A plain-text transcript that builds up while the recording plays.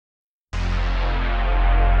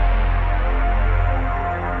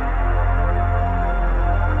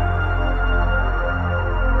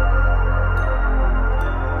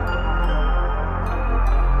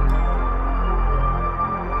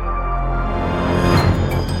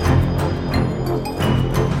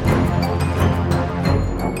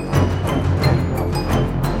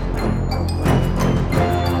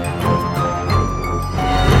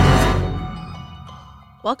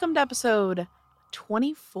Welcome to episode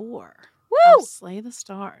 24 Woo! of Slay the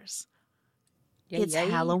Stars. Yay, It's yay.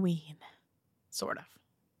 Halloween. Sort of.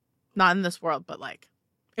 Not in this world, but like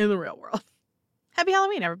in the real world. Happy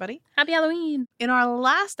Halloween, everybody. Happy Halloween. In our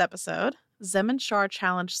last episode, Zem and Shar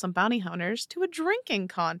challenged some bounty hunters to a drinking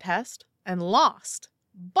contest and lost.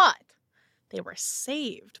 But they were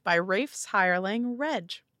saved by Rafe's hireling,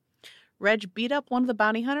 Reg. Reg beat up one of the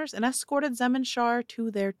bounty hunters and escorted Zem and Shar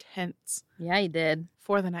to their tents Yeah, he did.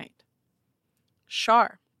 for the night.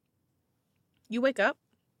 Shar, you wake up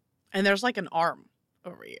and there's like an arm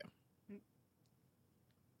over you.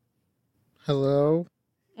 Hello?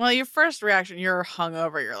 Well, your first reaction, you're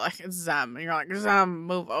hungover. You're like, it's Zem. And you're like, Zem,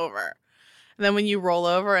 move over. And then when you roll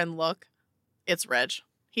over and look, it's Reg.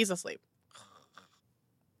 He's asleep.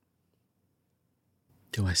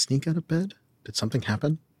 Do I sneak out of bed? Did something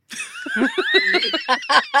happen?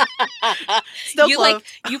 Still you clothed.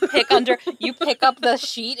 you pick up the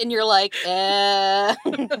sheet and you're like, I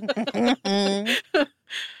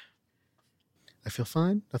feel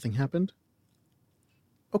fine. Nothing happened.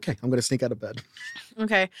 Okay, I'm going to sneak out of bed.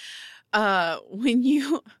 Okay. When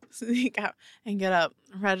you sneak out and get up,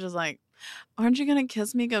 Reg is like, aren't you going to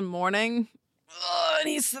kiss me good morning? And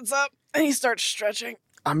he sits up and he starts stretching.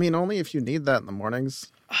 I mean, only if you need that in the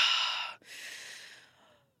mornings.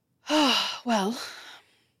 Well,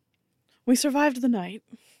 we survived the night.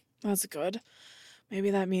 That's good. Maybe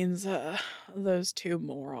that means those two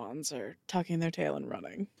morons are tucking their tail and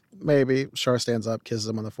running. Maybe. Shar stands up, kisses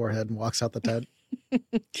him on the forehead, and walks out the tent.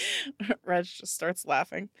 Reg just starts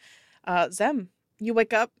laughing. Zem, you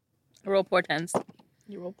wake up. roll portents.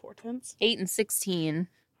 You roll portents. 8 and 16.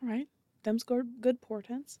 All right. Them scored good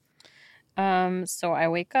portents. So I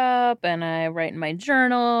wake up and I write in my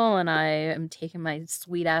journal and I am taking my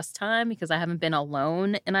sweet ass time because I haven't been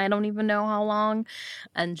alone and I don't even know how long,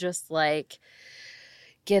 and just like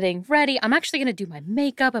getting ready. I'm actually going to do my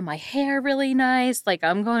makeup and my hair really nice. Like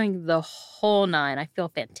I'm going the whole nine. I feel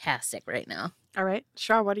fantastic right now. All right.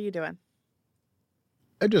 Shar, what are you doing?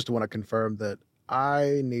 I just want to confirm that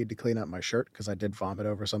I need to clean up my shirt because I did vomit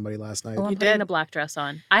over somebody last night. Oh, I'm You putting did? a black dress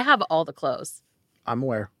on. I have all the clothes. I'm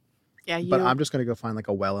aware. Yeah, you. But I'm just going to go find like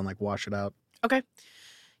a well and like wash it out. Okay.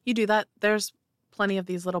 You do that. There's plenty of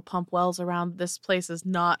these little pump wells around. This place is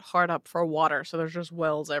not hard up for water, so there's just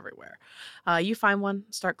wells everywhere. You find one,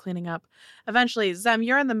 start cleaning up. Eventually, Zem,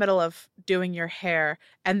 you're in the middle of doing your hair,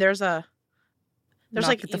 and there's Knock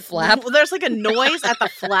like at the flap. There's like a noise at the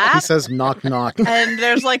He flap, says knock knock. and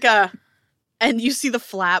there's like and you see the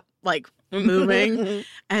flap like moving,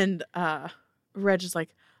 and Reg is like,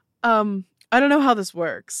 I don't know how this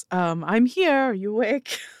works. I'm here. Are you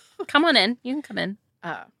awake? Come on in. You can come in.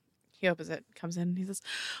 He opens it, comes in, and he says,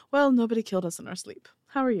 well, nobody killed us in our sleep.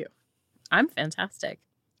 How are you? I'm fantastic.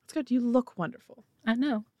 It's good. You look wonderful. I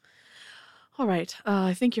know. All right.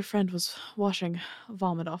 I think your friend was washing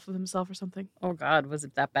vomit off of himself or something. Oh, God. Was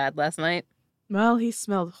it that bad last night? Well, he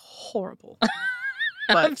smelled horrible.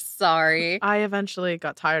 I'm But sorry. I eventually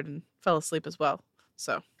got tired and fell asleep as well.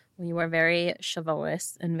 So, You are very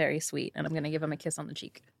chivalrous and very sweet, and I'm going to give him a kiss on the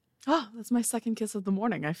cheek. that's my second kiss of the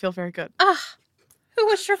morning. I feel very good. Ah, who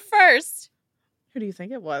was your first? Who do you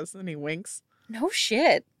think it was? And he winks. No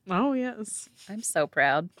shit. Oh, yes. I'm so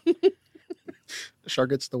proud. Shar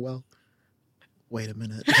gets the well. Wait a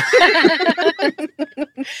minute.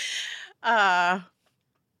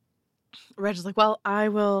 Reg is like, well, I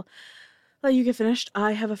will let you get finished.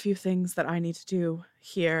 I have a few things that I need to do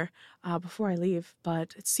here before I leave,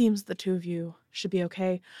 but it seems the two of you should be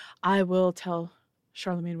okay. I will tell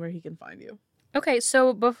Charlemagne where he can find you. Okay,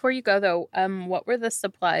 so before you go, though, what were the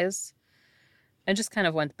supplies? I just kind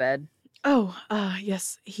of went to bed. Oh,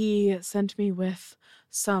 yes. He sent me with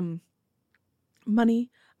some money.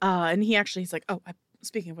 And he's like, oh,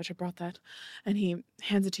 speaking of which, I brought that. And he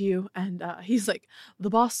hands it to you. And he's like, the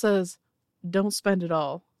boss says, don't spend it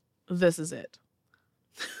all. This is it.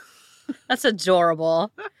 That's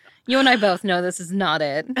adorable. You and I both know this is not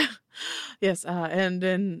it. Yes. And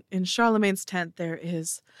in Charlemagne's tent,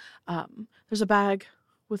 there's a bag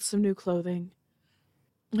with some new clothing.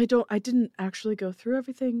 I didn't actually go through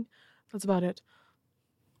everything. That's about it.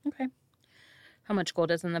 Okay. How much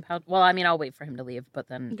gold is in the pouch? Well, I mean, I'll wait for him to leave, but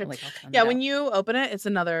then Okay. I'll count Yeah, it when out. you open it, it's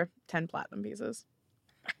another 10 platinum pieces.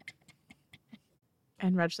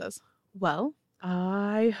 And Reg says, well,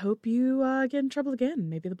 I hope you get in trouble again.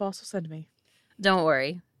 Maybe the boss will send me. Don't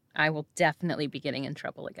worry. I will definitely be getting in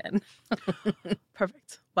trouble again.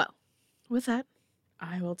 Perfect. Well, with that,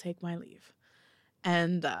 I will take my leave.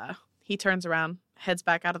 And he turns around, heads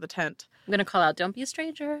back out of the tent. I'm going to call out, don't be a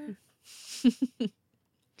stranger.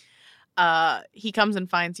 He comes and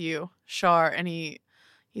finds you, Shar, and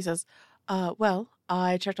He says, well,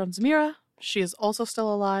 I checked on Zamira. She is also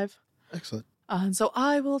still alive. Excellent. And so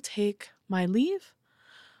I will take my leave.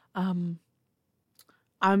 I'm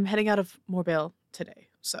heading out of Morbale today.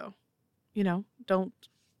 So, don't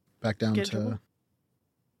Back down get in trouble. to...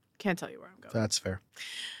 Can't tell you where I'm going. That's fair.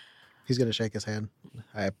 He's going to shake his hand.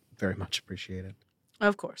 I very much appreciate it.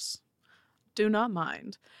 Of course. Do not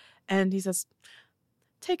mind. And he says,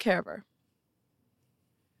 take care of her.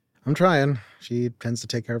 I'm trying. She tends to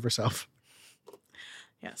take care of herself.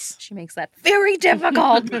 Yes. She makes that very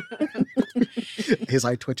difficult. His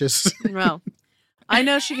eye twitches. Well, I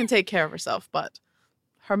know she can take care of herself, but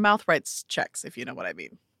her mouth writes checks, if you know what I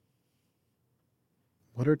mean.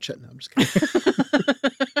 What are no, I'm just kidding.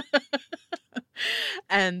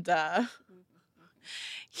 And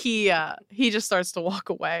he just starts to walk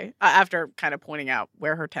away after kind of pointing out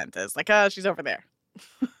where her tent is. Like, she's over there.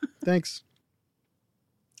 Thanks.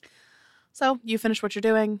 So you finish what you're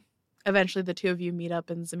doing. Eventually, the two of you meet up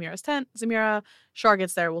in Zamira's tent. Zamira, Shar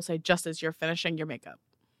gets there, we'll say, just as you're finishing your makeup.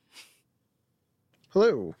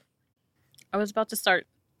 Hello. I was about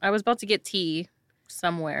to get tea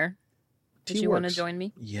somewhere. Did Tea you want to works. join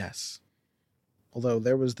me? Yes. Although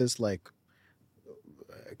there was this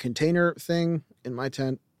container thing in my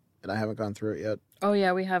tent, and I haven't gone through it yet. Oh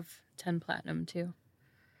yeah, we have 10 platinum too.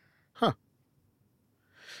 Huh.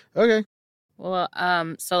 Okay. Well,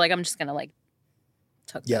 so I'm just gonna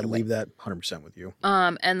tuck Yeah, that away. leave that 100% with you.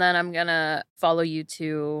 And then I'm gonna follow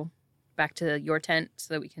you back to your tent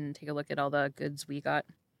so that we can take a look at all the goods we got.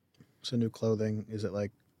 So new clothing, is it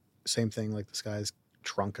same thing like this guy's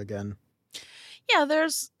trunk again? Yeah,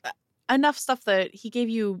 there's enough stuff that he gave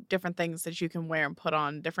you different things that you can wear and put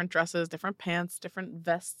on, different dresses, different pants, different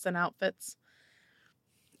vests and outfits.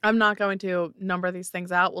 I'm not going to number these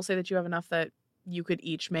things out. We'll say that you have enough that you could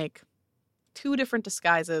each make 2 different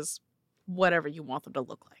disguises, whatever you want them to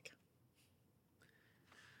look like.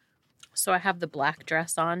 So I have the black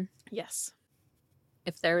dress on. Yes.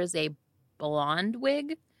 If there is a blonde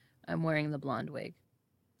wig, I'm wearing the blonde wig.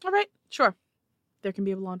 All right, sure. There can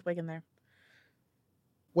be a blonde wig in there.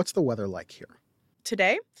 What's the weather like here?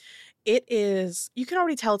 Today, it is, you can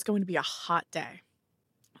already tell it's going to be a hot day.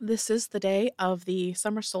 This is the day of the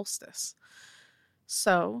summer solstice.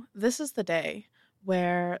 So this is the day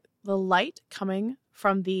where the light coming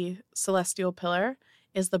from the celestial pillar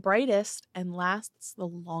is the brightest and lasts the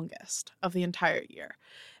longest of the entire year.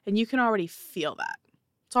 And you can already feel that.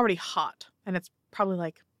 It's already hot, and it's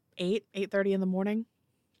probably 8:30 in the morning.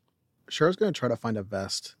 Cher's going to try to find a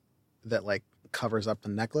vest that covers up the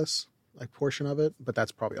necklace, portion of it, but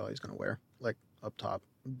that's probably all he's going to wear, up top.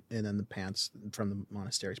 And then the pants from the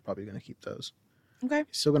monastery is probably going to keep those. Okay.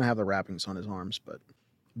 He's still going to have the wrappings on his arms,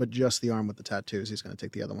 but just the arm with the tattoos, he's going to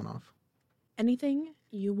take the other one off. Anything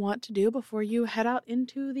you want to do before you head out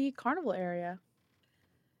into the carnival area?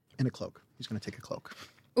 And a cloak. He's going to take a cloak.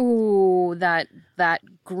 Ooh, that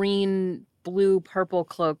green, blue, purple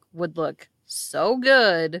cloak would look so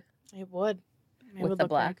good. It would. It With would the look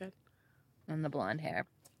black. very good. And the blonde hair.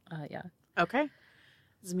 Yeah. Okay.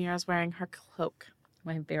 Zamira's wearing her cloak.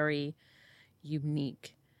 My very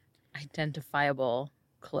unique, identifiable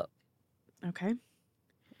cloak. Okay.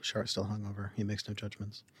 Char's still hungover. He makes no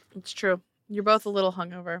judgments. It's true. You're both a little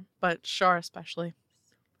hungover, but Shar especially.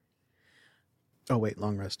 Oh, wait.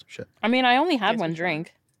 Long rest. Shit. I mean, I only had Yes, one for sure.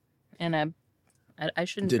 drink. And I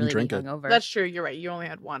shouldn't Didn't really drink be it. hungover. That's true. You're right. You only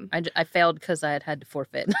had one. I failed because I had to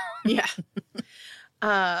forfeit. Yeah.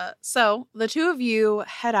 So the two of you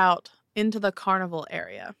head out into the carnival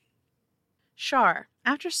area. Shar,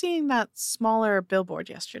 after seeing that smaller billboard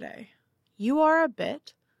yesterday, you are a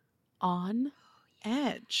bit on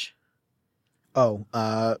edge. Oh,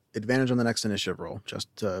 advantage on the next initiative roll,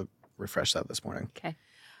 just to refresh that this morning. Okay.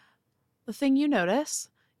 The thing you notice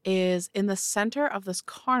is in the center of this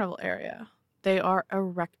carnival area, they are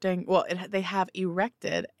erecting, they have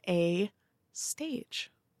erected a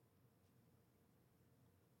stage.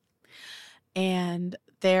 And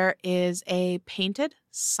there is a painted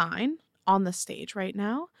sign on the stage right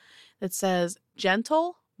now that says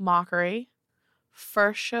Gentle Mockery,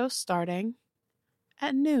 first show starting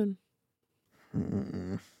at noon.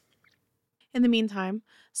 Mm. In the meantime,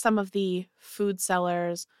 some of the food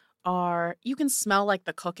sellers you can smell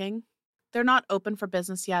the cooking. They're not open for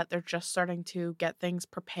business yet. They're just starting to get things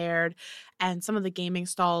prepared. And some of the gaming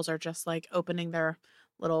stalls are just opening their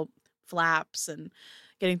little flaps and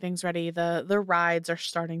getting things ready. The rides are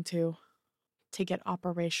starting to get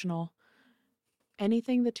operational.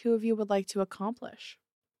 Anything the two of you would like to accomplish?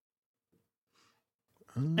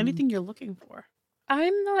 Anything you're looking for?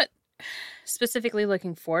 I'm not specifically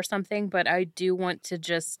looking for something, but I do want to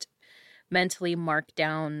just mentally mark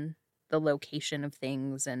down the location of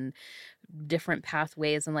things and different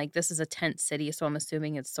pathways. And like, this is a tent city, so I'm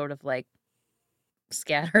assuming it's sort of like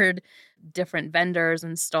scattered different vendors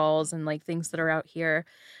and stalls and like things that are out here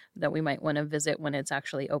that we might want to visit when it's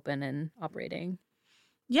actually open and operating.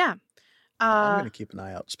 Yeah. I'm going to keep an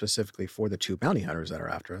eye out specifically for the 2 bounty hunters that are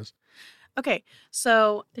after us. Okay,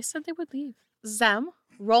 so They said they would leave. Zem,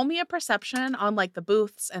 roll me a perception on like the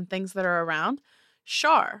booths and things that are around.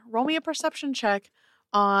 Shar, roll me a perception check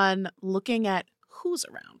on looking at who's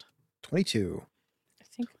around. 22. I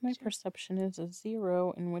think my perception is a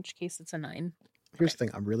 0, in which case it's a 9. Here's the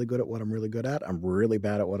thing. I'm really good at what I'm really good at. I'm really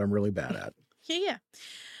bad at what I'm really bad at. Yeah.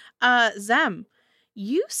 Zem,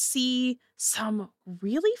 you see some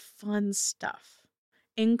really fun stuff,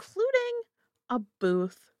 including a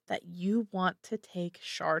booth that you want to take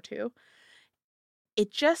Shar to.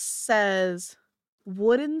 It just says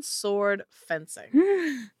wooden sword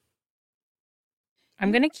fencing.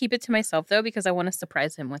 I'm going to keep it to myself, though, because I want to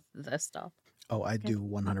surprise him with this stuff. Oh, I do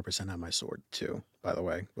 100% have my sword, too, by the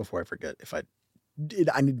way, before I forget. If I did,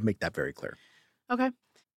 I need to make that very clear. Okay.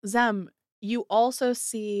 Zem, you also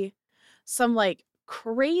see some like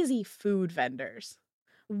crazy food vendors.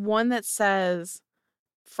 One that says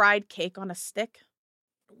fried cake on a stick.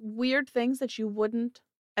 Weird things that you wouldn't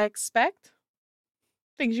expect.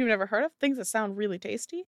 Things you've never heard of. Things that sound really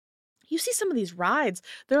tasty. You see some of these rides.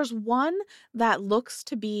 There's one that looks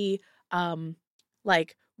to be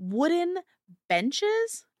like wooden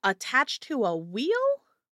benches attached to a wheel.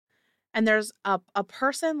 And there's a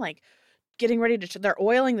person like getting ready to, they're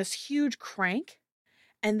oiling this huge crank.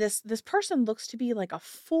 And this person looks to be like a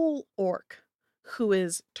full orc who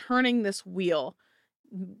is turning this wheel,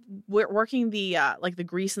 working the like the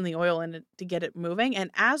grease and the oil in it to get it moving.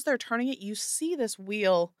 And as they're turning it, you see this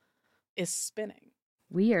wheel is spinning.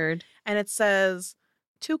 Weird. And it says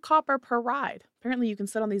 2 copper per ride. Apparently you can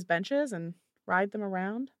sit on these benches and ride them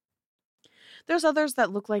around. There's others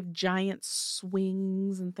that look like giant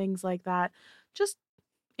swings and things like that. Just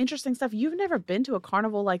interesting stuff. You've never been to a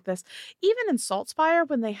carnival like this. Even in Saltspire,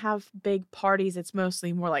 when they have big parties, it's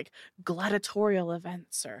mostly more like gladiatorial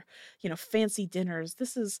events or, you know, fancy dinners.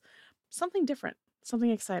 This is something different,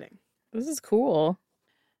 something exciting. This is cool.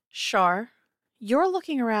 Shar, you're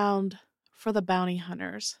looking around for the bounty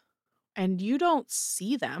hunters, and you don't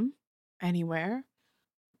see them anywhere.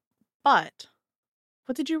 But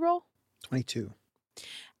what did you roll? 22.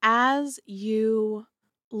 As you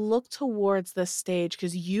look towards this stage,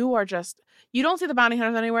 because you don't see the bounty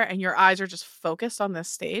hunters anywhere and your eyes are just focused on this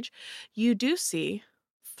stage, you do see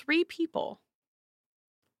 3 people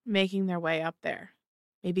making their way up there.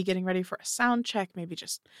 Maybe getting ready for a sound check, maybe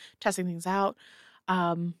just testing things out.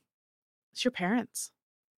 It's your parents.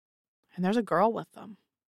 And there's a girl with them.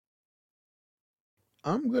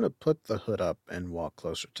 I'm going to put the hood up and walk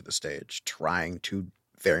closer to the stage, trying to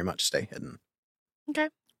very much stay hidden. Okay.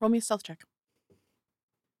 Roll me a stealth check.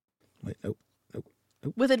 Wait, nope.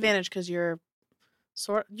 With advantage because you're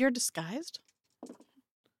disguised.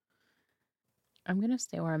 I'm going to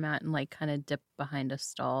stay where I'm at and like kind of dip behind a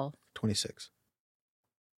stall. 26.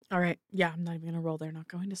 All right. Yeah, I'm not even going to roll. They're not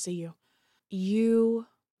going to see you. You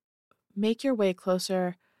make your way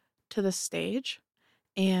closer to the stage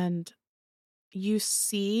and you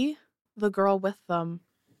see the girl with them.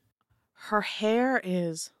 Her hair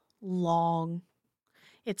is long.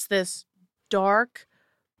 It's this dark,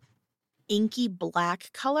 inky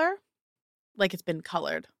black color. Like it's been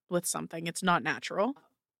colored with something. It's not natural.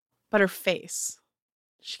 But her face,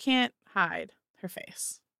 she can't hide her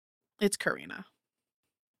face. It's Karina.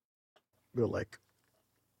 Go like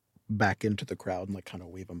back into the crowd and like kind of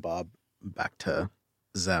weave and bob back to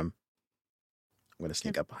Zem. I'm going to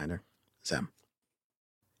sneak up behind her. Zem.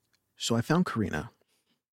 So I found Karina.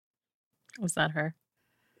 Was that her?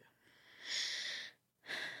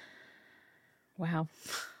 Wow.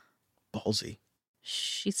 Ballsy.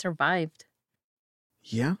 She survived.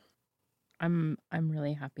 Yeah? I'm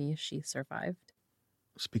really happy she survived.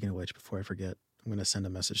 Speaking of which, before I forget, I'm going to send a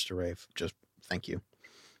message to Rafe. Just thank you.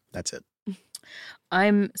 That's it.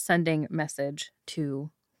 I'm sending message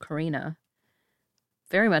to Karina,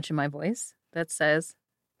 very much in my voice, that says,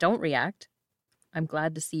 "Don't react. I'm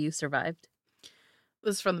glad to see you survived."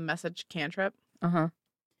 This is from the message cantrip. Uh-huh.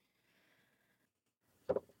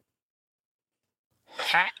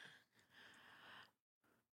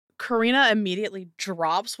 Karina immediately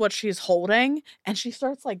drops what she's holding and she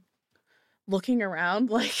starts like looking around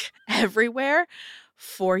like everywhere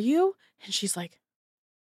for you. And she's like,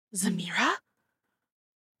 Zamira?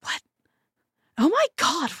 What? Oh my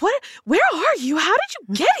God, what? Where are you? How did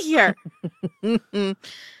you get here?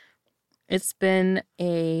 It's been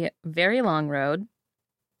a very long road.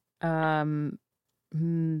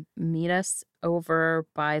 Meet us over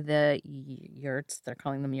by the yurts. They're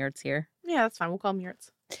calling them yurts here. Yeah, that's fine. We'll call them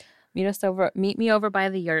yurts. Meet me over by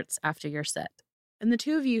the yurts after your set. And the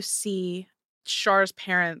two of you see Char's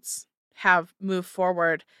parents have moved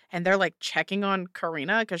forward, and they're like checking on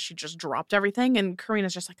Karina because she just dropped everything. And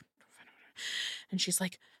Karina's just like, and she's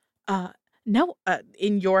like, no,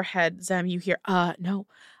 in your head, Zem, you hear, no,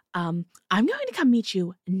 I'm going to come meet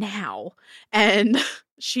you now. And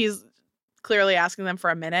she's clearly asking them for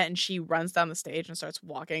a minute, and she runs down the stage and starts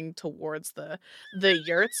walking towards the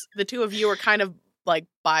yurts. The two of you are kind of like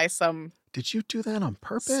by some. Did you do that on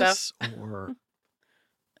purpose? Or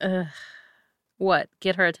what?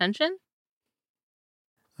 Get her attention?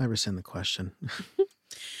 I rescind the question.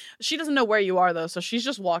 She doesn't know where you are, though, so she's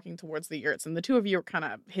just walking towards the yurts, and the two of you are kind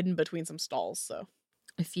of hidden between some stalls, so.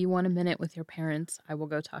 If you want a minute with your parents, I will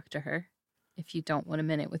go talk to her. If you don't want a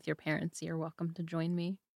minute with your parents, you're welcome to join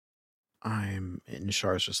me. And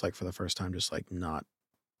Char's just like, for the first time, just like not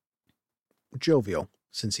jovial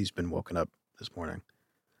since he's been woken up this morning.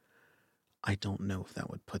 I don't know if that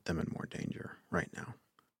would put them in more danger right now.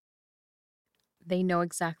 They know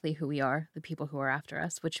exactly who we are, the people who are after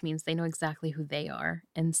us, which means they know exactly who they are.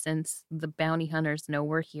 And since the bounty hunters know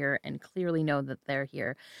we're here and clearly know that they're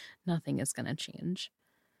here, nothing is going to change.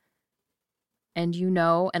 And you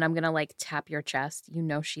know, and I'm going to like tap your chest, you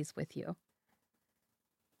know she's with you.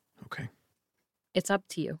 Okay. It's up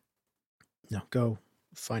to you. Now go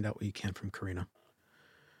find out what you can from Karina.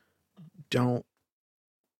 Don't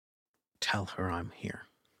tell her I'm here.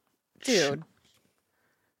 Dude.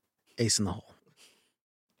 Ace in the hole.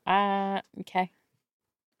 Okay.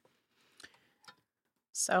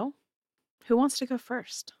 So, who wants to go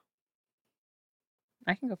first?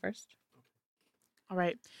 I can go first. All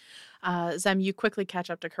right. Zem, you quickly catch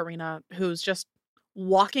up to Karina, who's just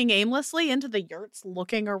walking aimlessly into the yurts,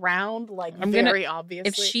 looking around, like very obviously.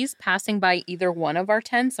 If she's passing by either one of our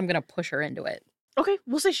tents, I'm going to push her into it. Okay,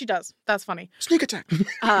 we'll say she does. That's funny. Sneak attack.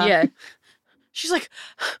 Yeah. She's like,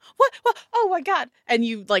 what? Oh my God. And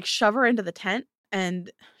you like shove her into the tent,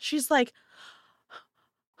 and she's like,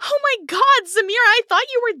 oh my God, Zamira, I thought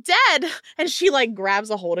you were dead. And she like grabs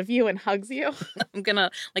a hold of you and hugs you. I'm gonna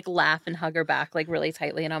like laugh and hug her back like really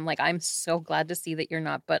tightly. And I'm like, I'm so glad to see that you're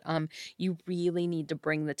not, but you really need to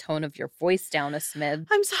bring the tone of your voice down a smidge.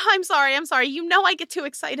 I'm sorry. You know I get too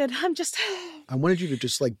excited. I wanted you to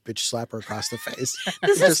just like bitch slap her across the face.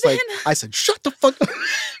 This has just like I said, shut the fuck up.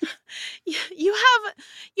 You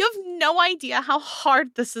have no idea how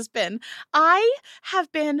hard this has been. I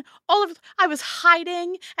have been I was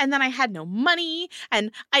hiding, and then I had no money,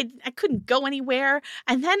 and I couldn't go anywhere,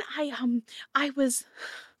 and then I was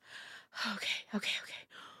okay.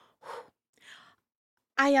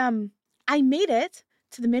 I made it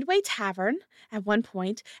to the Midway Tavern at one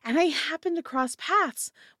point, and I happened to cross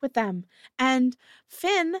paths with them. And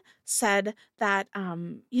Finn said that,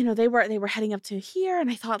 they were heading up to here, and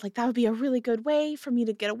I thought like that would be a really good way for me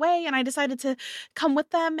to get away, and I decided to come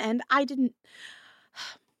with them, and I didn't.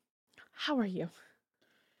 How are you?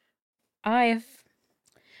 I've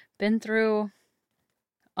been through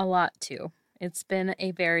a lot too. It's been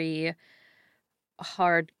a very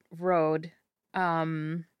hard road.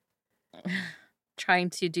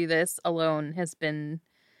 Trying to do this alone has been,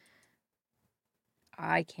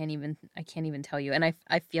 I can't even tell you. And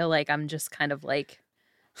I feel like I'm just kind of like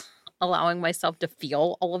allowing myself to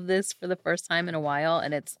feel all of this for the first time in a while,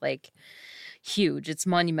 and it's like huge. It's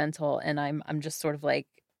monumental, and I'm just sort of like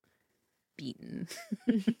beaten.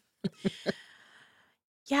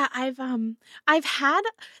 Yeah, I've had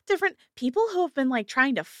different people who have been like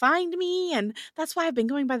trying to find me, and that's why I've been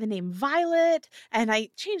going by the name Violet, and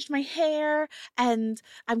I changed my hair, and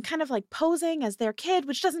I'm kind of like posing as their kid,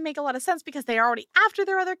 which doesn't make a lot of sense because they are already after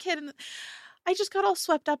their other kid, and I just got all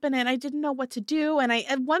swept up in it. I didn't know what to do, and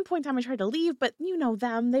at one point in time I tried to leave, but you know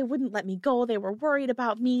them, they wouldn't let me go. They were worried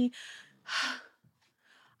about me.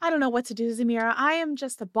 I don't know what to do, Zamira. I am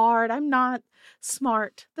just a bard. I'm not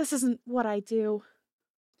smart. This isn't what I do.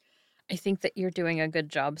 I think that you're doing a good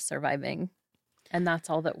job surviving, and that's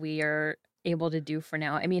all that we are able to do for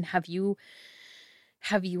now. I mean, have you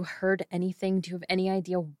heard anything? Do you have any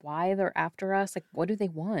idea why they're after us? Like, what do they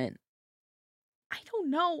want? I don't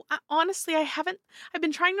know. Honestly, I haven't. I've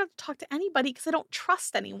been trying not to talk to anybody because I don't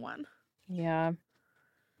trust anyone. Yeah.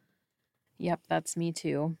 Yep, that's me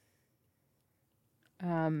too.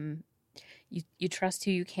 You trust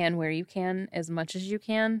who you can, where you can, as much as you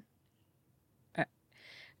can.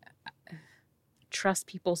 Trust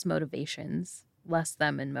people's motivations, less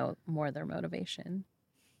them and more their motivation.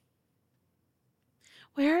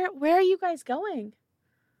 Where are you guys going?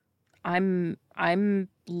 I'm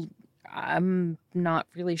not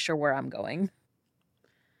really sure where I'm going.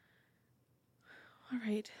 All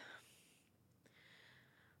right.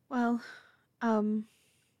 Well, on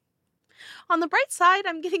the bright side,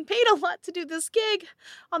 I'm getting paid a lot to do this gig.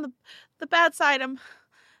 On the bad side, I'm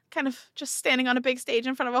kind of just standing on a big stage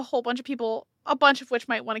in front of a whole bunch of people, a bunch of which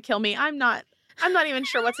might want to kill me. I'm not even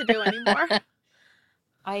sure what to do anymore.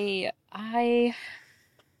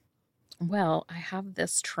 Well, I have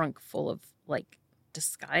this trunk full of like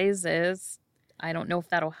disguises. I don't know if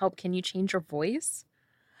that'll help. Can you change your voice?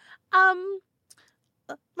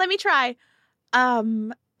 Let me try.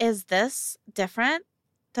 Is this different?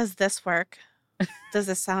 Does this work? Does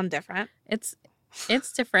this sound different? It's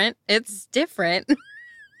different. It's different.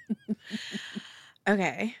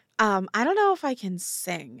 Okay. I don't know if I can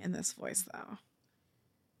sing in this voice though.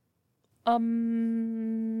 Do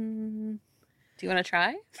you want to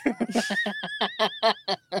try?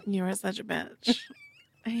 You are such a bitch.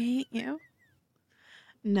 I hate you.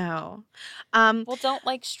 No. Well, don't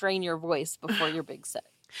like strain your voice before your big set.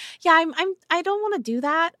 Yeah, I don't want to do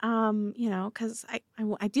that. Because I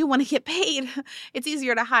do want to get paid. It's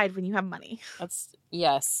easier to hide when you have money.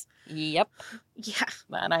 Yes. Yep. Yeah.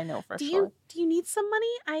 That I know for Do sure. you need some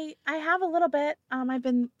money? I have a little bit. I've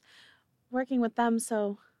been working with them,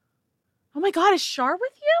 so. Oh my God, is Shar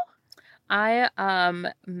with you? I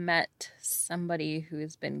met somebody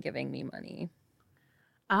who's been giving me money.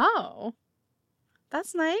 Oh.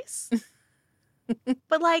 That's nice.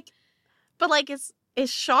 but is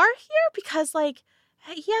Shar here? Because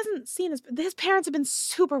he hasn't seen his parents have been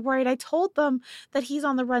super worried. I told them that he's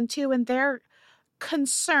on the run too, and they're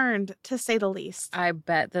concerned, to say the least. I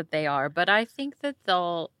bet that they are, but I think that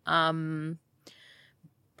they'll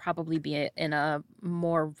probably be in a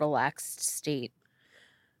more relaxed state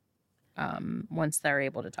once they're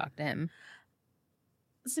able to talk to him.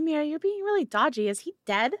 Zamira, you're being really dodgy. Is he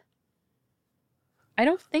dead? I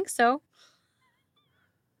don't think so.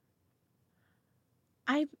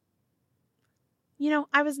 I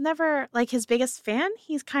was never his biggest fan.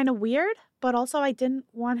 He's kind of weird, but also I didn't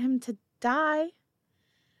want him to die.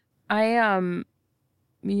 You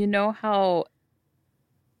know how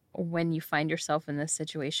when you find yourself in this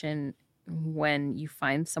situation, when you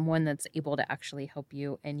find someone that's able to actually help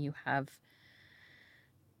you and you have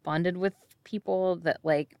bonded with people that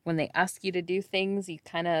when they ask you to do things, you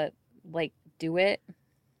kind of do it.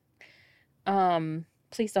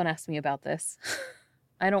 Please don't ask me about this.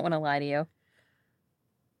 I don't want to lie to you.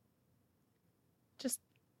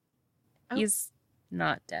 He's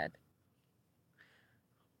not dead.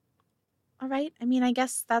 All right. I mean, I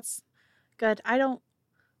guess that's good. I don't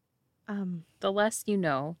the less you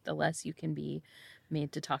know, the less you can be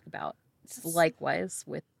made to talk about. Likewise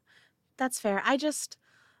with. That's fair. I just,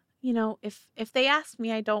 if they ask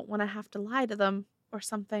me, I don't want to have to lie to them or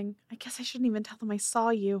something. I guess I shouldn't even tell them I saw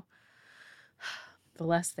you. The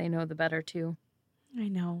less they know, the better too. I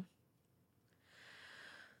know.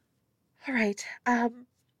 All right.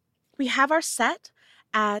 We have our set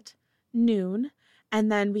at noon,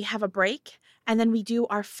 and then we have a break, and then we do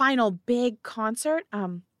our final big concert.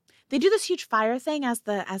 They do this huge fire thing as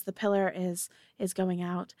the pillar is going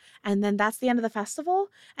out, and then that's the end of the festival.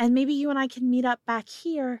 And maybe you and I can meet up back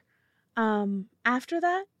here after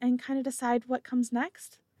that and kind of decide what comes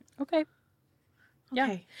next. Okay.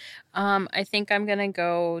 Yeah. I think I'm gonna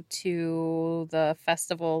go to the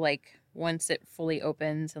festival once it fully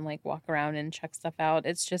opens and walk around and check stuff out.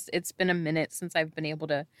 It's been a minute since I've been able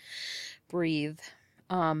to breathe.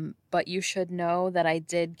 But you should know that I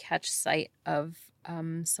did catch sight of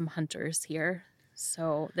some hunters here.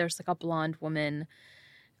 So there's a blonde woman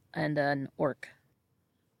and an orc.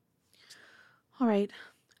 All right.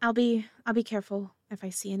 I'll be careful if I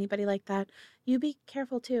see anybody like that. You be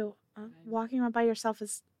careful too. Walking around by yourself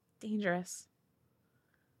is dangerous.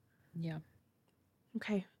 Yeah.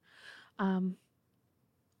 Okay.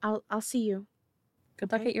 I'll see you.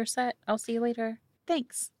 Good luck at your set. I'll see you later.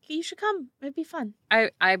 Thanks. You should come. It'd be fun.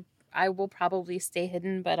 I will probably stay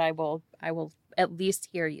hidden, but I will at least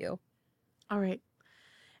hear you. All right.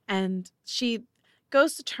 And she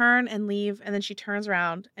goes to turn and leave, and then she turns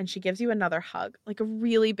around and she gives you another hug, a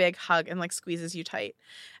really big hug, and squeezes you tight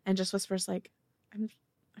and just whispers I'm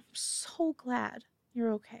so glad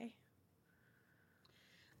you're okay.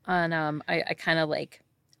 And I kind of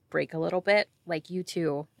break a little bit, you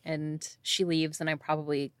too, and she leaves and I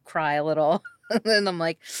probably cry a little. And I'm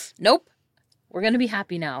like, nope, we're gonna be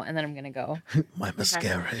happy now, and then I'm gonna go. My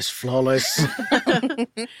mascara is flawless.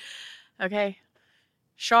 Okay.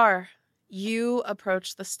 Shar, you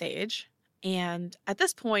approach the stage And at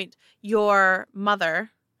this point, your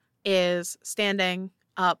mother is standing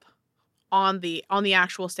up on the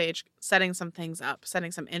actual stage, setting some things up,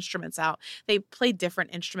 setting some instruments out. They play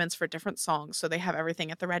different instruments for different songs, so they have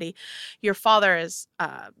everything at the ready. Your father is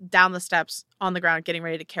down the steps on the ground, getting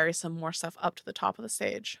ready to carry some more stuff up to the top of the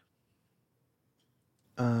stage.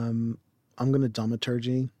 I'm gonna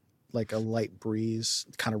dramaturgy, like a light breeze,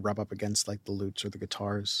 kind of rub up against like the lutes or the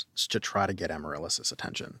guitars to try to get Amaryllis's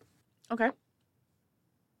attention. Okay.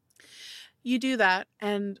 You do that,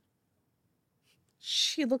 and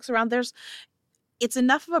she looks around. It's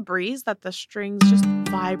enough of a breeze that the strings just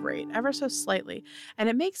vibrate ever so slightly, and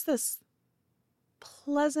it makes this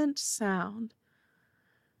pleasant sound.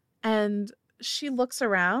 And she looks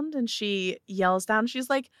around and she yells down. She's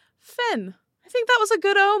like, Finn, I think that was a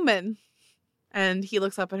good omen. And he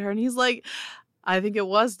looks up at her and he's like, I think it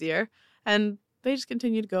was, dear. And they just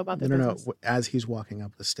continue to go about their business. No. As he's walking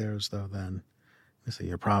up the stairs, though, then I say,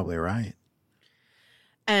 you're probably right.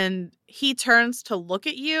 And he turns to look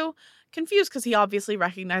at you, confused because he obviously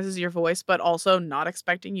recognizes your voice, but also not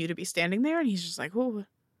expecting you to be standing there. And he's just like, oh.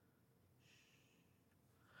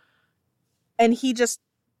 And he just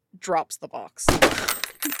drops the box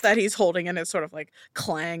that he's holding, and it sort of like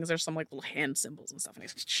clangs. There's some like little hand symbols and stuff. And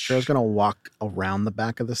he's Cher's gonna walk around the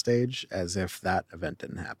back of the stage as if that event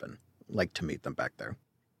didn't happen, like to meet them back there.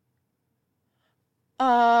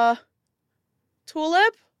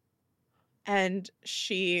 Tulip? And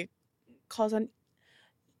she calls on,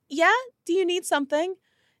 yeah, do you need something?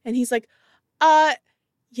 And he's like,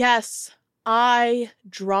 yes, I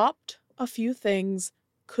dropped a few things.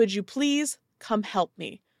 Could you please come help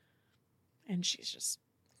me? And she's just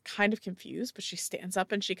kind of confused, but she stands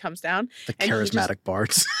up and she comes down. The charismatic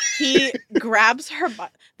bards. He grabs her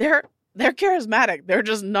butt. They're charismatic. They're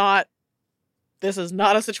just not. This is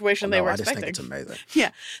not a situation they were expecting. I just think it's amazing. Yeah.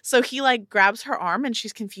 So he like grabs her arm and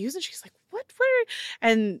she's confused and she's like, what?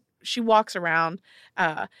 And she walks around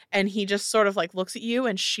and he just sort of like looks at you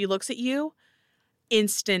and she looks at you.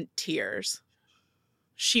 Instant tears.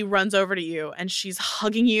 She runs over to you and she's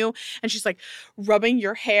hugging you and she's like rubbing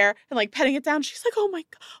your hair and like petting it down. She's like,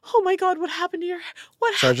 oh my God, what happened to your hair?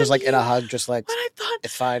 What happened? So just like in a hug, just like, I thought,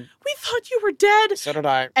 it's fine. We thought you were dead. So did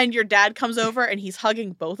I. And your dad comes over and he's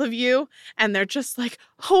hugging both of you and they're just like,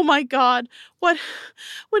 oh my God, what?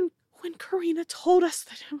 When Karina told us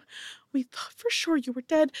that we thought for sure you were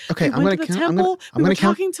dead. Okay, we went to the temple. We were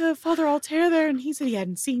talking to Father Altair there, and he said he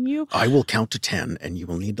hadn't seen you. I will count to 10, and you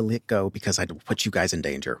will need to let go because I will put you guys in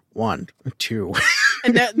danger. 1, 2.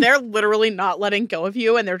 And they're literally not letting go of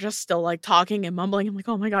you, and they're just still like talking and mumbling. I'm like,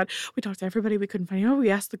 oh my God, we talked to everybody. We couldn't find you. We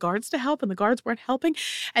asked the guards to help, and the guards weren't helping.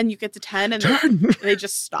 And you get to 10, and they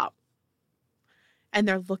just stop. And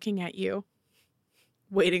they're looking at you,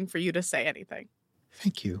 waiting for you to say anything.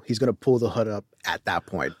 Thank you. He's going to pull the hood up at that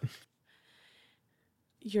point.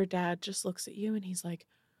 Your dad just looks at you and he's like,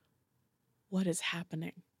 what is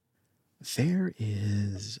happening? There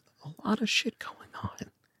is a lot of shit going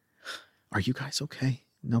on. Are you guys okay?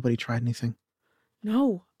 Nobody tried anything?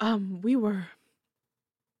 No,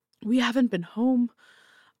 we haven't been home.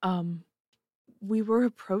 We were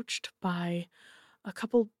approached by a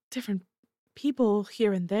couple different people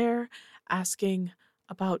here and there asking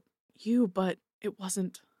about you, but it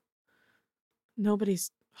wasn't,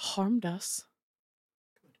 nobody's harmed us.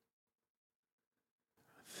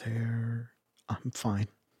 I'm fine.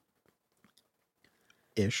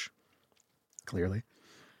 Ish. Clearly.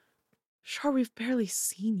 Sure, we've barely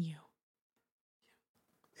seen you.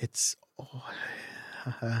 It's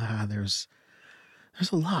there's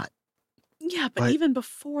a lot. Yeah, but even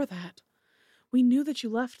before that, we knew that you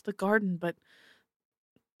left the garden, but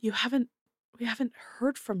we haven't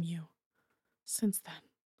heard from you since then.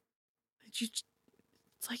 It's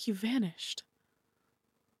like you vanished.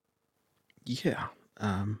 Yeah.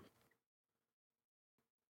 I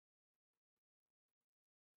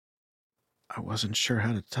wasn't sure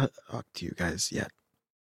how to talk to you guys yet.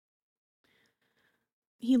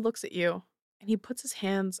 He looks at you and he puts his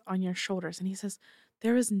hands on your shoulders and he says,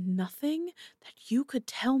 there is nothing that you could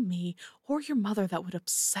tell me or your mother that would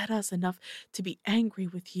upset us enough to be angry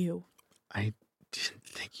with you. I didn't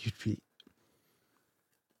think you'd be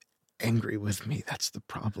angry with me. That's the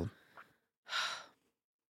problem.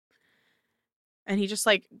 And he just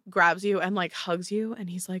like grabs you and like hugs you and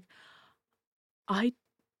he's like, I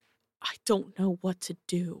don't know what to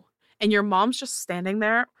do. And your mom's just standing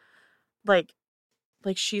there like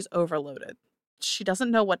she's overloaded. She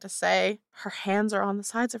doesn't know what to say. Her hands are on the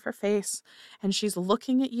sides of her face and she's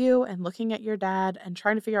looking at you and looking at your dad and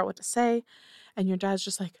trying to figure out what to say. And your dad's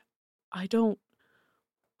just like,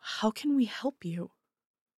 how can we help you?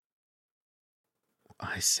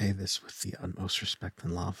 I say this with the utmost respect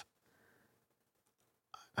and love.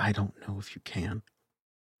 I don't know if you can.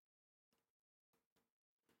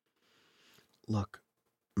 Look,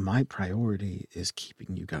 my priority is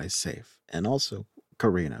keeping you guys safe. And also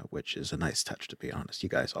Karina, which is a nice touch, to be honest. You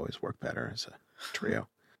guys always work better as a trio.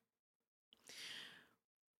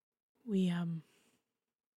 We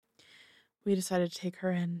decided to take her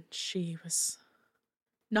in. She was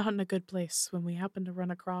not in a good place when we happened to run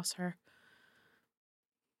across her.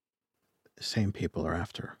 The same people are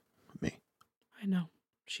after me. I know.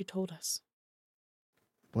 She told us.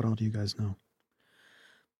 What all do you guys know?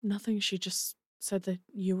 Nothing. She just said that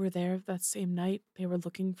you were there that same night. They were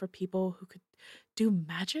looking for people who could do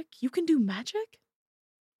magic. You can do magic?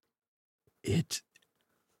 It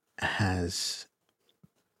has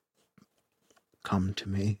come to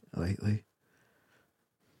me lately.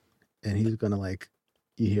 And he's gonna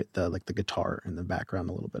you hear the guitar in the background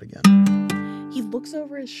a little bit again. He looks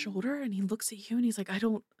over his shoulder and he looks at you and he's like, I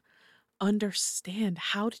don't understand.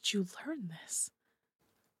 How did you learn this?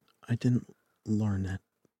 I didn't learn it.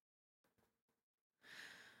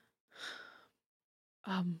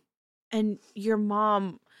 And your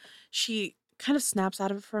mom, she kind of snaps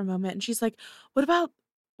out of it for a moment and she's like, what about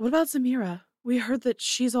Zamira? We heard that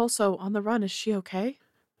she's also on the run. Is she okay?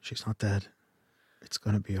 She's not dead. It's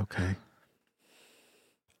gonna be okay.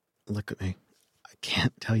 Look at me. I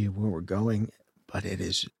can't tell you where we're going, but it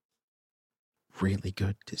is really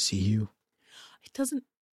good to see you. It doesn't.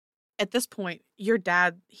 At this point, your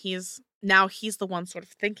dad, he's the one sort of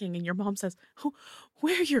thinking, and your mom says, oh,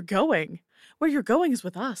 where you're going is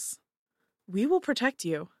with us. We will protect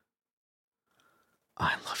you.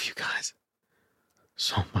 I love you guys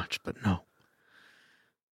so much, but no.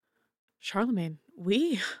 Charlemagne,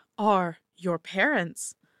 we are your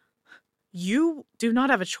parents. You do not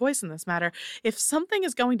have a choice in this matter. If something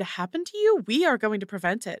is going to happen to you, we are going to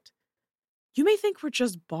prevent it. You may think we're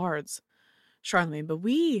just bards, Charlemagne, but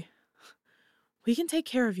we can take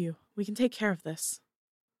care of you. We can take care of this.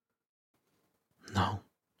 No.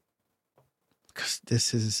 Because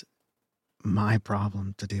this is my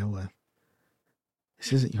problem to deal with.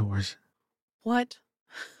 This isn't yours. What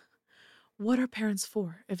are parents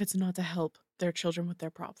for if it's not to help their children with their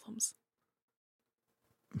problems?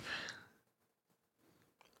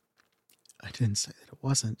 I didn't say that it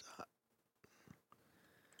wasn't.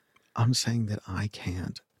 I'm saying that I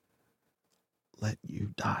can't let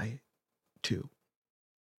you die too.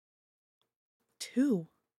 Two?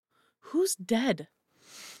 Who's dead?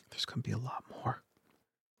 There's going to be a lot more.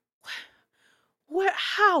 What?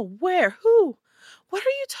 How? Where? Who? What are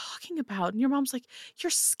you talking about? And your mom's like, you're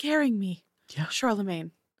scaring me. Yeah.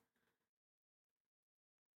 Charlemagne.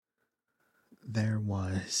 There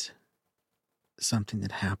was something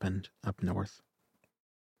that happened up north.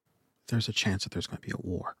 There's a chance that there's going to be a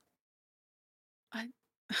war.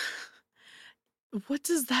 What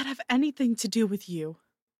does that have anything to do with you?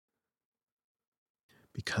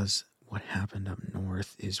 Because what happened up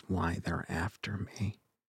north is why they're after me.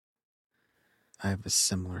 I have a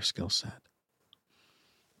similar skill set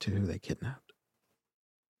to who they kidnapped.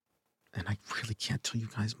 And I really can't tell you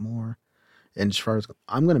guys more. And as far as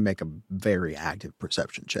I'm going to make a very active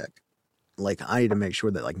perception check. I need to make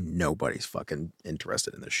sure that nobody's fucking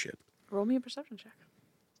interested in this shit. Roll me a perception check.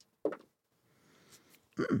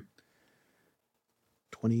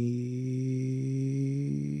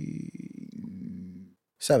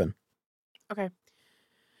 27. Okay.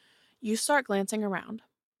 You start glancing around.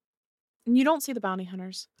 And you don't see the bounty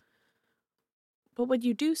hunters. But what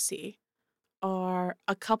you do see are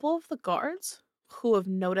a couple of the guards who have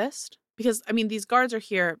noticed, because, these guards are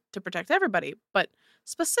here to protect everybody, but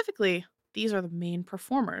specifically, these are the main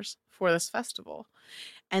performers for this festival.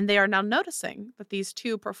 And they are now noticing that these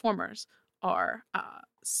two performers are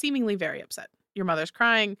seemingly very upset. Your mother's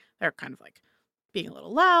crying. They're kind of being a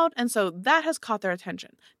little loud. And so that has caught their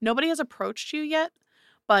attention. Nobody has approached you yet,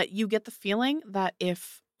 but you get the feeling that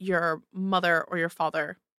if your mother or your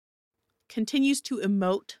father continues to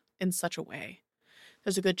emote in such a way,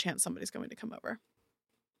 there's a good chance somebody's going to come over.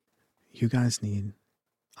 You guys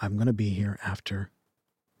I'm going to be here after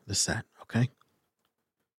the set, okay?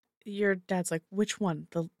 Your dad's like, which one?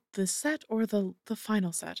 The set or the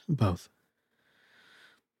final set? Both.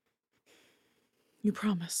 You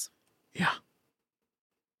promise? Yeah.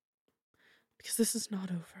 Because this is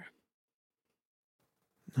not over.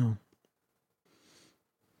 No.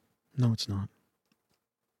 No, it's not.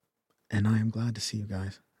 And I am glad to see you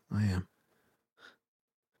guys. I am.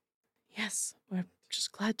 Yes, we're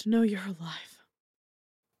just glad to know you're alive.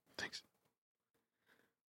 Thanks.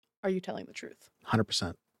 Are you telling the truth?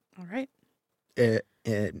 100%. All right. It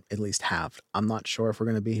at least halved. I'm not sure if we're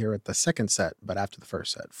going to be here at the second set, but after the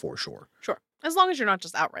first set, for sure. Sure. As long as you're not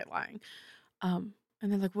just outright lying. And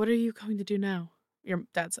they're like, what are you going to do now? Your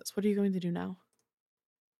dad says, what are you going to do now?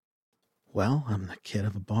 Well, I'm the kid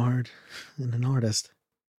of a bard and an artist.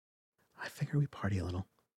 I figure we party a little.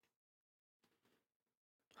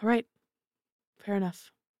 All right. Fair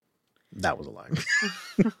enough. That was a lie.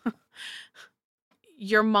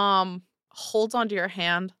 Your mom holds onto your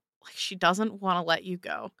hand like she doesn't want to let you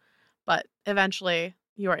go. But eventually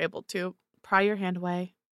you are able to pry your hand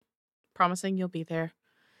away, promising you'll be there.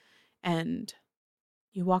 And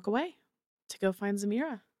you walk away to go find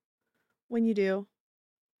Zamira. When you do,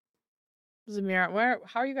 Zamira,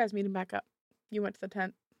 how are you guys meeting back up? You went to the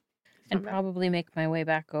tent. And probably make my way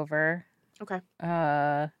back over. Okay.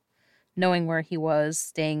 Knowing where he was,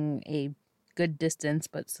 staying a good distance,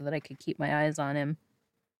 but so that I could keep my eyes on him.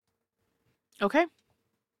 Okay.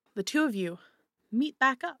 The two of you meet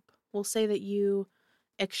back up. We'll say that you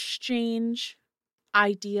exchange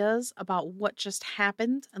ideas about what just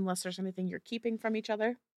happened, unless there's anything you're keeping from each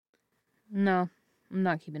other. No, I'm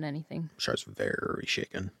not keeping anything. Char's very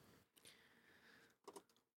shaken.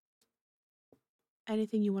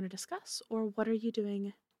 Anything you want to discuss, or what are you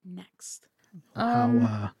doing next?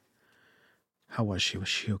 How was she? Was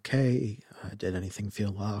she okay? Did anything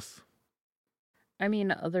feel off? I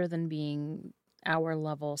mean, other than being hour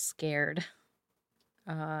level scared,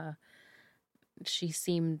 she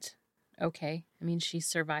seemed okay. I mean, she's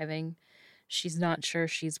surviving. She's not sure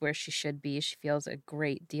she's where she should be. She feels a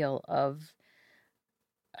great deal of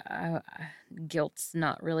guilt's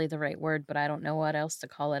not really the right word, but I don't know what else to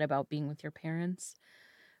call it about being with your parents.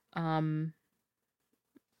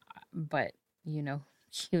 But you know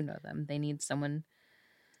them. They need someone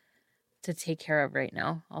to take care of right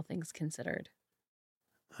now, all things considered.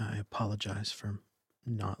 I apologize for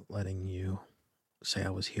not letting you say I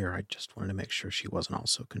was here. I just wanted to make sure she wasn't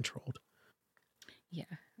also controlled. Yeah,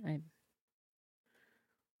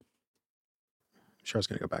 Char's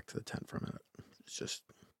going to go back to the tent for a minute. It's just...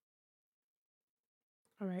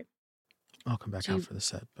 All right. I'll come back out for the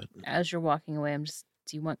set, but... As you're walking away,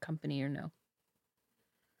 do you want company or no?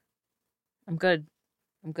 I'm good.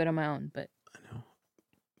 I'm good on my own, but... I know.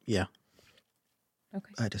 Yeah.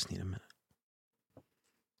 Okay. I just need a minute.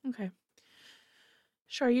 Okay.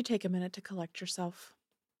 Sure, you take a minute to collect yourself.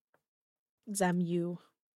 Zem, you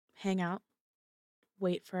hang out,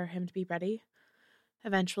 wait for him to be ready.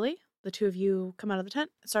 Eventually, the two of you come out of the tent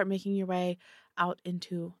and start making your way out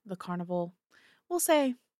into the carnival. We'll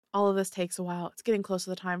say all of this takes a while. It's getting close to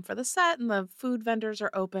the time for the set, and the food vendors are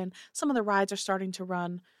open. Some of the rides are starting to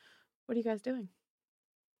run. What are you guys doing?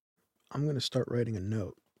 I'm going to start writing a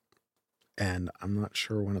note. And I'm not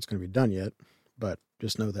sure when it's going to be done yet, but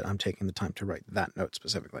just know that I'm taking the time to write that note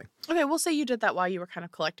specifically. Okay, we'll say you did that while you were kind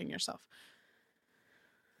of collecting yourself.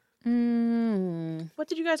 What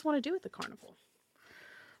did you guys want to do at the carnival?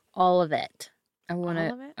 All of it. I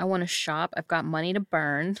want to shop. I've got money to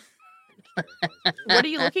burn. What are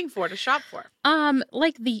you looking for to shop for?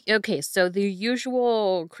 So the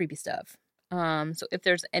usual creepy stuff. So if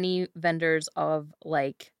there's any vendors of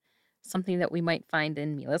like something that we might find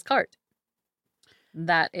in Mila's cart,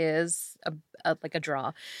 that is a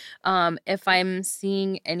draw. If I'm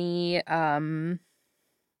seeing any, I mean,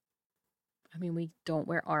 we don't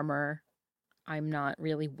wear armor. I'm not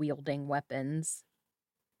really wielding weapons.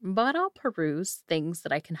 But I'll peruse things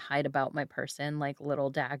that I can hide about my person, like little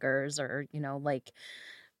daggers or, like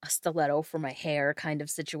a stiletto for my hair kind of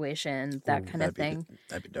situation, that kind of thing.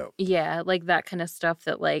 That'd be dope. Yeah, like that kind of stuff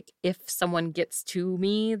that, like, if someone gets to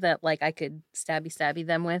me that, like, I could stabby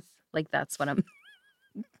them with, like, that's what I'm...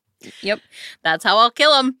 Yep, that's how I'll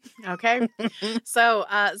kill them. Okay. So,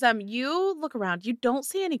 Zem, you look around. You don't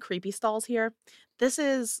see any creepy stalls here. This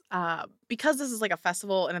is, because this is like a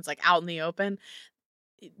festival and it's like out in the open,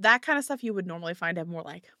 that kind of stuff you would normally find at more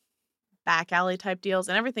like back alley type deals.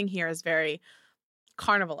 And everything here is very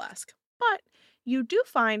carnival-esque. But you do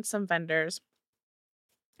find some vendors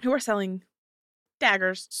who are selling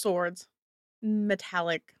daggers, swords,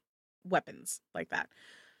 metallic weapons like that.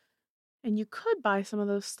 And you could buy some of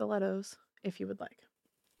those stilettos if you would like.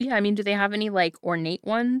 Yeah, I mean, do they have any, like, ornate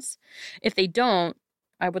ones? If they don't,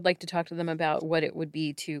 I would like to talk to them about what it would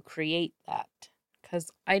be to create that.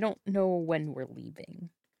 Because I don't know when we're leaving.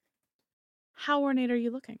 How ornate are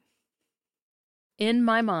you looking? In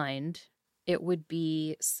my mind, it would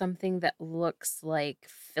be something that looks like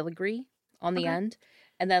filigree on the end.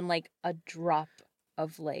 And then, like, a drop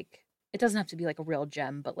of, like... It doesn't have to be like a real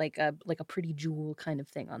gem, but like a pretty jewel kind of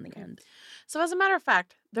thing on the end. So as a matter of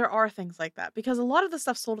fact, there are things like that because a lot of the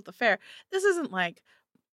stuff sold at the fair, this isn't like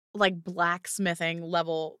like blacksmithing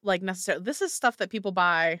level, like necessarily. This is stuff that people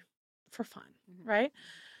buy for fun, right?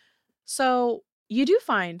 So you do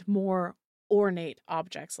find more ornate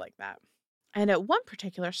objects like that. And at one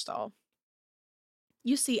particular stall,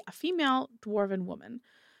 you see a female dwarven woman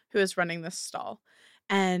who is running this stall.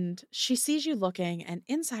 And she sees you looking, and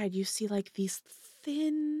inside you see like these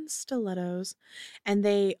thin stilettos. And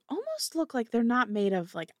they almost look like they're not made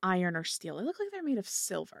of like iron or steel. They look like they're made of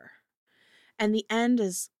silver. And the end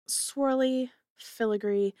is swirly,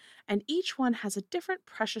 filigree, and each one has a different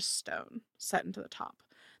precious stone set into the top.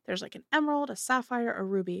 There's like an emerald, a sapphire, a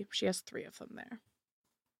ruby. She has 3 of them there.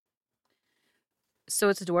 So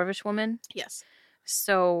it's a dwarvish woman? Yes.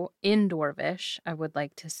 So in Dwarvish, I would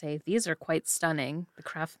like to say these are quite stunning. The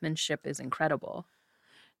craftsmanship is incredible.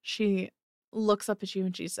 She looks up at you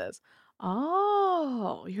and she says,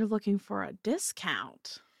 "Oh, you're looking for a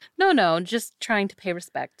discount." No, just trying to pay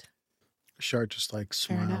respect. Shar just like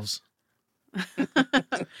Fair enough.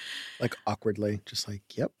 smiles, like awkwardly, just like,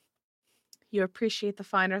 yep. You appreciate the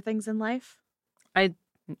finer things in life?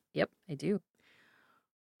 Yep, I do.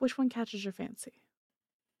 Which one catches your fancy?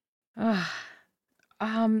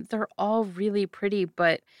 They're all really pretty,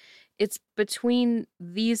 but it's between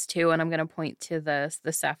these two, and I'm gonna point to the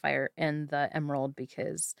sapphire and the emerald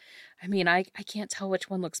because, I mean, I can't tell which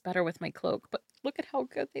one looks better with my cloak, but look at how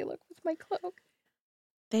good they look with my cloak.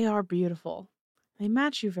 They are beautiful. They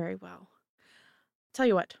match you very well. Tell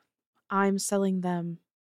you what, I'm selling them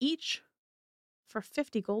each for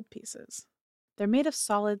 50 gold pieces. They're made of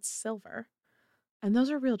solid silver, and those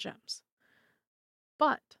are real gems.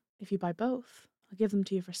 But if you buy both, I'll give them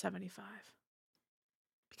to you for 75.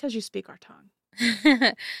 Because you speak our tongue.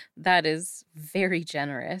 That is very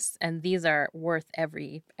generous, and these are worth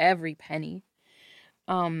every penny.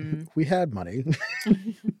 We had money.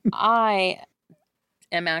 I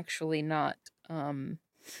am actually not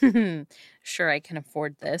sure I can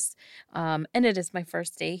afford this. And it is my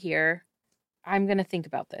first day here. I'm going to think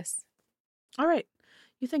about this. All right.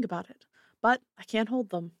 You think about it. But I can't hold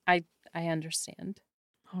them. I understand.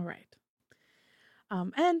 All right.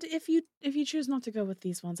 And if you choose not to go with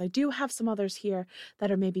these ones, I do have some others here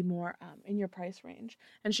that are maybe more in your price range.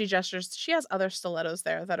 And she gestures. She has other stilettos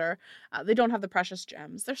there that are, they don't have the precious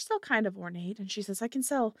gems. They're still kind of ornate. And she says, I can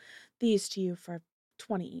sell these to you for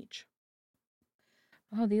 20 each.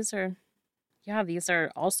 Oh, these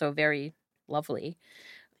are also very lovely.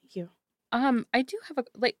 Thank you. I do have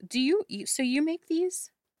so you make these?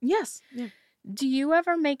 Yes. Yeah. Do you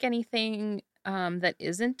ever make anything that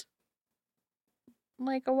isn't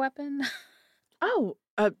like a weapon? Oh,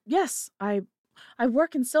 yes. I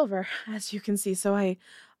work in silver, as you can see. So I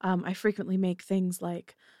frequently make things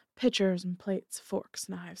like pitchers and plates, forks,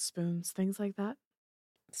 knives, spoons, things like that.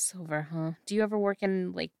 Silver, huh? Do you ever work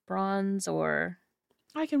in like bronze or?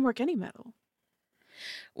 I can work any metal.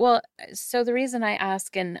 Well, so the reason I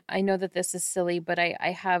ask, and I know that this is silly, but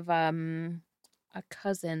I have a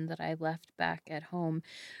cousin that I left back at home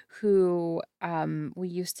who we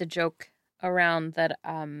used to joke around that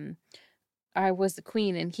I was the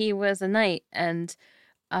queen and he was a knight, and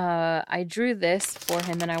I drew this for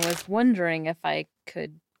him, and I was wondering if I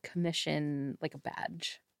could commission like a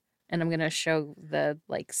badge. And I'm going to show the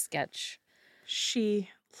like sketch. She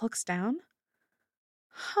looks down.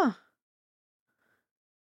 Huh.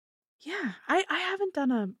 Yeah, I haven't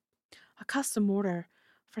done a custom order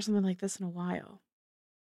for something like this in a while.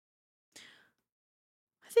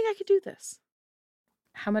 I think I could do this.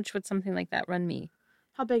 How much would something like that run me?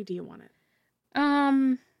 How big do you want it?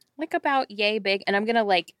 Like about yay big, and I'm gonna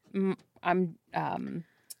like I'm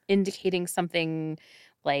indicating something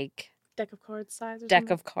like Deck of cards size or deck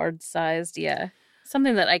something? of cards sized, yeah.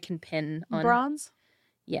 Something that I can pin on. Bronze?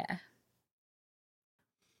 Yeah.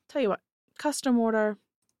 Tell you what, custom order,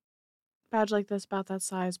 badge like this, about that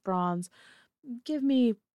size, bronze. Give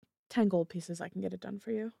me 10 gold pieces, I can get it done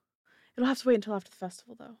for you. It'll have to wait until after the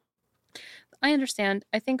festival, though. I understand.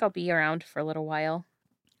 I think I'll be around for a little while.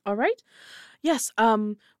 All right. Yes,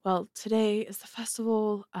 well, today is the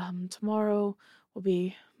festival. Tomorrow will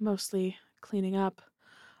be mostly cleaning up.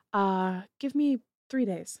 Give me 3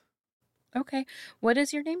 days. Okay. What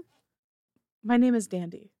is your name? My name is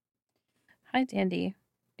Dandy. Hi, Dandy.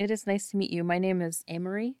 It is nice to meet you. My name is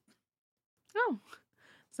Amory. Oh,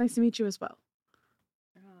 it's nice to meet you as well.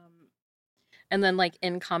 And then, like,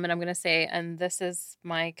 in common, I'm going to say, and this is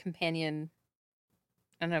my companion.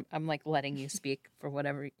 And I'm like letting you speak for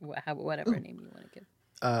whatever name you want to give.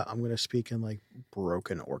 I'm going to speak in like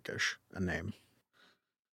broken Orcish, a name.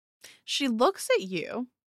 She looks at you,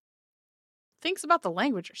 thinks about the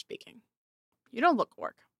language you're speaking. You don't look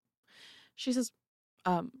orc. She says,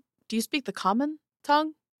 do you speak the common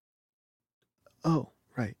tongue? Oh,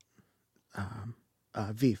 right.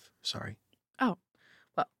 Viv, sorry. Oh,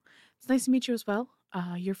 well, it's nice to meet you as well.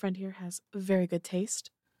 Your friend here has very good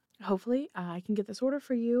taste. Hopefully, I can get this order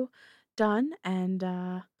for you done, and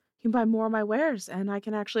you can buy more of my wares, and I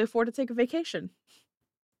can actually afford to take a vacation.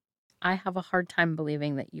 I have a hard time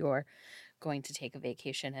believing that you're going to take a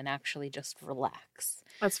vacation and actually just relax.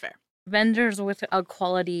 That's fair. Vendors with a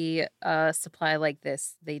quality supply like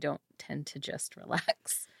this, they don't tend to just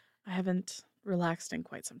relax. I haven't relaxed in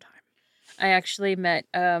quite some time. I actually met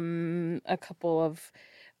a couple of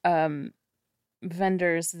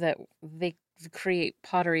vendors that they create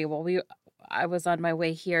pottery while I was on my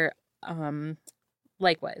way here.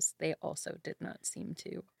 Likewise, they also did not seem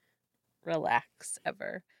to relax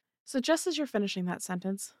ever. So just as you're finishing that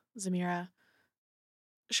sentence, Zamira,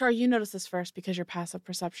 Shar, you notice this first because your passive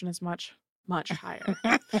perception is much, much higher.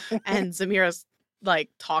 And Zamira's like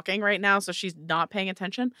talking right now, so she's not paying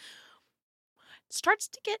attention. It starts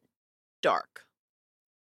to get dark.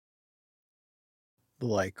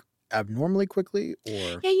 Like abnormally quickly,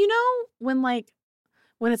 or Yeah,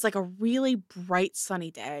 when it's like a really bright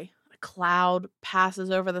sunny day, a cloud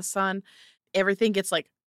passes over the sun, everything gets like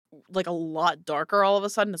a lot darker all of a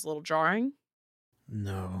sudden. It's a little jarring.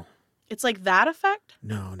 no, It's like that effect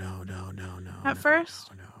no, at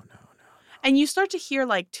first. no. And you start to hear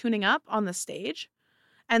like tuning up on the stage,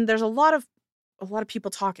 and there's a lot of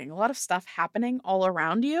people talking, a lot of stuff happening all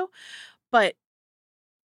around you, but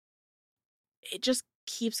it just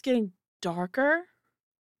keeps getting darker.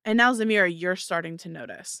 And now, Zamira, you're starting to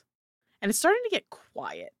notice. And it's starting to get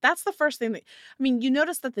quiet. That's the first thing you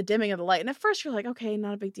notice that the dimming of the light. And at first you're like, okay,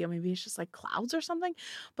 not a big deal. Maybe it's just like clouds or something.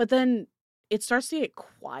 But then it starts to get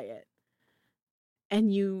quiet.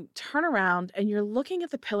 And you turn around and you're looking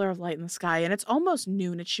at the pillar of light in the sky. And it's almost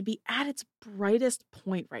noon. It should be at its brightest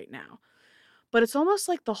point right now. But it's almost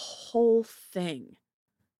like the whole thing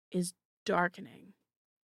is darkening.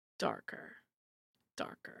 Darker.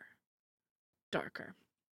 Darker. Darker.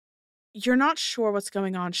 You're not sure what's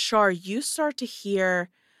going on. Shar, you start to hear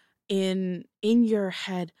in your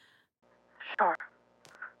head, Shar.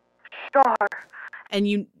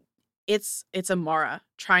 And it's Amara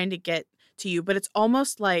trying to get to you, but it's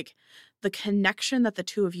almost like the connection that the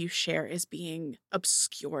two of you share is being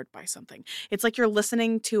obscured by something. It's like you're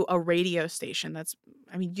listening to a radio station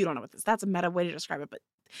you don't know what that's a meta way to describe it, but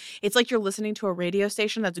it's like you're listening to a radio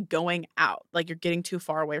station that's going out, like you're getting too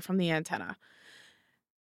far away from the antenna.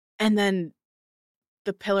 And then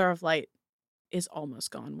the pillar of light is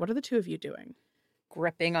almost gone. What are the two of you doing?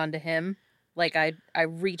 Gripping onto him. Like I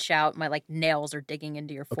reach out, my like nails are digging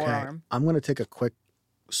into your forearm. I'm going to take a quick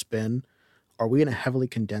spin. Are we in a heavily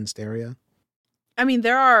condensed area?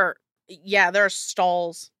 There are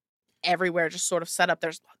stalls everywhere just sort of set up.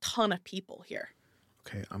 There's a ton of people here.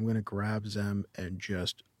 Okay, I'm going to grab Zem and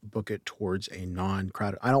just book it towards a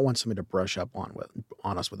non-crowded. I don't want somebody to brush up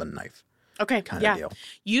on us with a knife. Okay, kind of deal.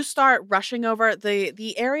 You start rushing over.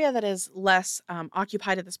 The area that is less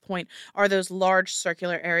occupied at this point are those large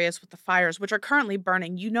circular areas with the fires, which are currently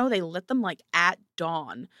burning. You know they lit them like at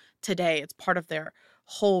dawn today. It's part of their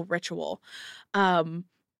whole ritual. And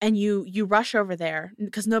you rush over there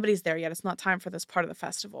because nobody's there yet. It's not time for this part of the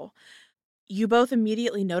festival. You both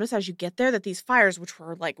immediately notice as you get there that these fires, which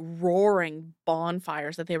were like roaring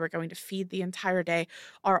bonfires that they were going to feed the entire day,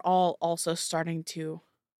 are all also starting to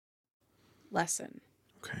lessen.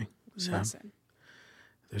 Okay. So Lessen.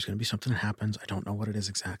 there's going to be something that happens. I don't know what it is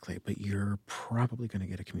exactly, but you're probably going to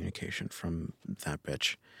get a communication from that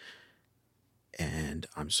bitch. And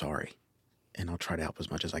I'm sorry. And I'll try to help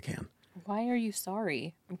as much as I can. Why are you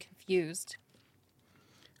sorry? I'm confused.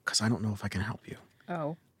 Because I don't know if I can help you.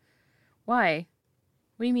 Oh. Why?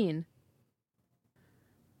 What do you mean?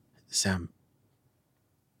 Sam,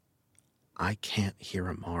 I can't hear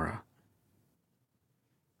Amara.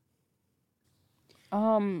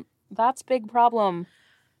 That's big problem.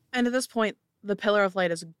 And at this point, the pillar of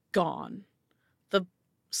light is gone. The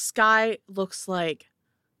sky looks like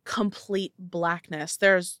complete blackness.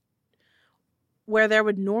 There's where there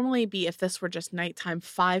would normally be, if this were just nighttime,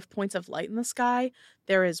 5 points of light in the sky,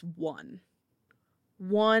 there is one.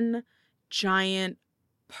 One giant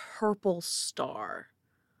purple star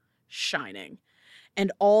shining.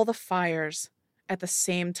 And all the fires at the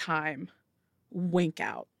same time wink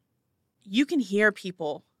out. You can hear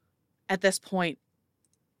people at this point.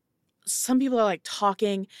 Some people are like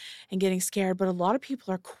talking and getting scared, but a lot of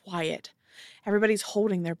people are quiet. Everybody's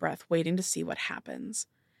holding their breath, waiting to see what happens.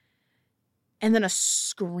 And then a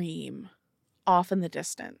scream off in the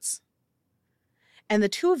distance. And the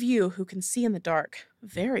two of you who can see in the dark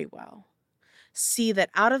very well see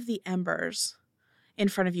that out of the embers in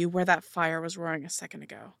front of you where that fire was roaring a second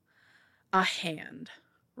ago, a hand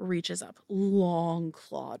reaches up, long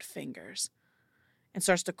clawed fingers, and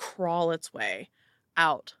starts to crawl its way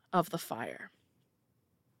out of the fire.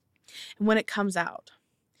 And when it comes out,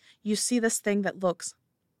 you see this thing that looks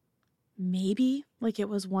maybe like it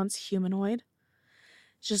was once humanoid.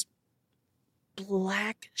 Just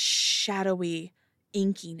black, shadowy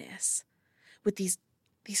inkiness with these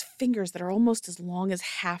fingers that are almost as long as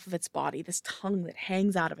half of its body, this tongue that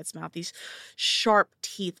hangs out of its mouth, these sharp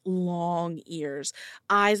teeth, long ears,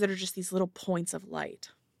 eyes that are just these little points of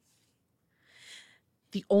light.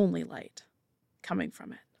 The only light coming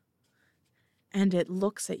from it. And it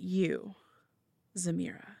looks at you,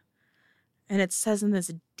 Zamira, and it says in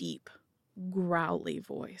this deep, growly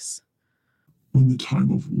voice, "When the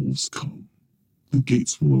time of wolves come, the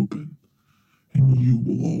gates will open, and you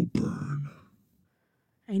will all burn."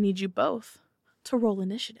 I need you both to roll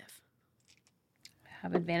initiative.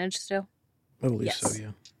 Have advantage still? I believe Yes. so,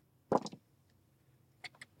 yeah.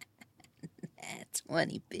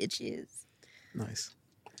 20 bitches. Nice.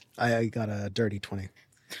 I got a dirty 20.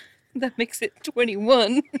 That makes it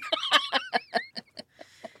 21.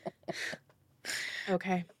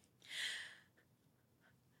 Okay.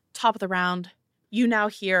 Top of the round, you now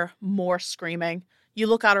hear more screaming. You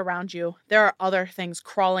look out around you. There are other things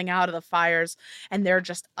crawling out of the fires, and they're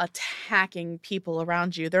just attacking people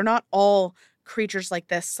around you. They're not all creatures like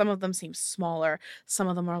this. Some of them seem smaller. Some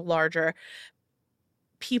of them are larger.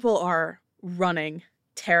 People are running,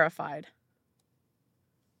 terrified.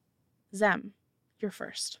 Zem, you're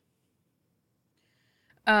first.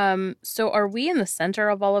 So are we in the center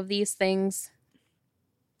of all of these things?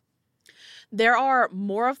 There are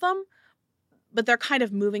more of them, but they're kind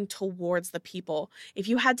of moving towards the people. If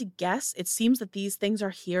you had to guess, it seems that these things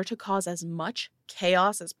are here to cause as much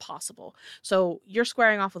chaos as possible. So you're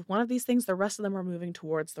squaring off with one of these things. The rest of them are moving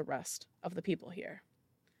towards the rest of the people here.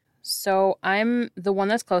 So I'm the one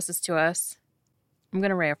that's closest to us. I'm going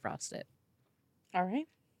to Ray of Frost it. All right.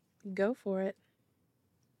 Go for it.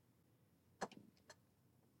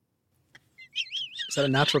 Is that a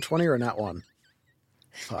natural 20 or a nat 1?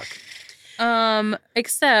 Fuck.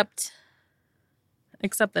 Except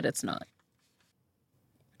that it's not.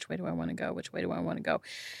 Which way do I want to go?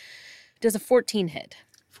 Does a 14 hit?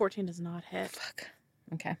 14 does not hit. Fuck.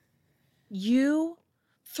 Okay. You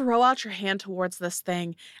throw out your hand towards this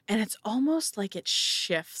thing, and it's almost like it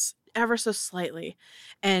shifts ever so slightly,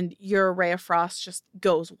 and your Ray of Frost just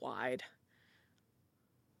goes wide.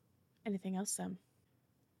 Anything else, Sam?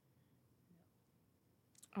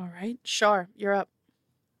 All right. Shar, you're up.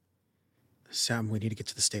 Sam, we need to get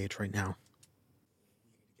to the stage right now.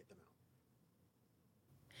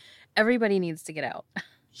 Everybody needs to get out.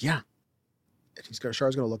 Yeah.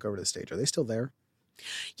 Shar's going to look over to the stage. Are they still there?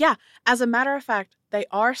 Yeah, as a matter of fact, they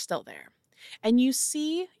are still there. And you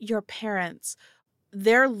see your parents.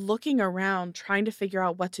 They're looking around, trying to figure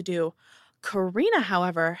out what to do. Karina,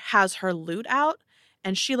 however, has her lute out,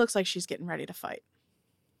 and she looks like she's getting ready to fight.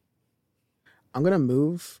 I'm going to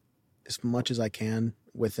move as much as I can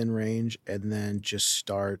within range and then just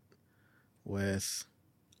start with...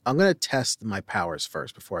 I'm going to test my powers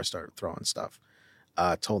first before I start throwing stuff.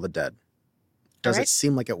 Toll the Dead. Does right. it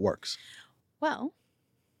seem like it works? Well,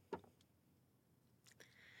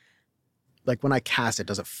 like when I cast it,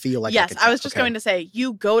 does it feel like yes, I was just okay. going to say,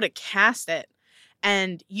 you go to cast it,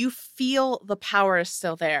 and you feel the power is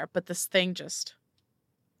still there, but this thing just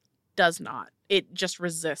does not. It just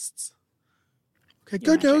resists. Okay,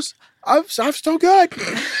 good news. I'm still good.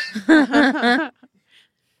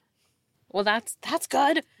 Well, that's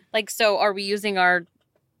good. Like, so are we using our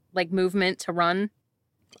movement to run?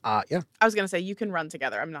 Yeah. I was going to say, you can run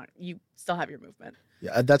together. You still have your movement.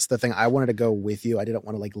 Yeah, that's the thing. I wanted to go with you. I didn't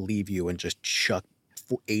want to leave you and just chuck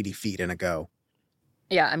 80 feet in a go.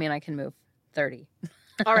 Yeah, I mean, I can move 30.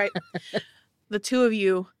 All right. The two of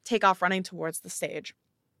you take off running towards the stage.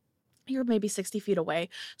 You're maybe 60 feet away,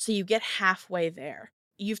 so you get halfway there.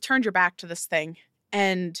 You've turned your back to this thing,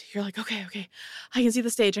 and you're like, okay, I can see the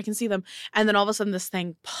stage, I can see them. And then all of a sudden, this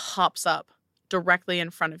thing pops up directly in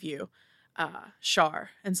front of you, Shar,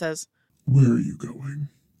 and says, "Where are you going?"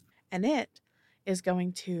 And it is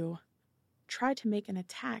going to try to make an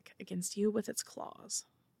attack against you with its claws.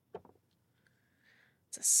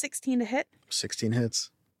 It's a 16 to hit. 16 hits.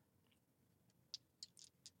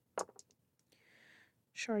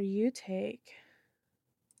 Sure, you take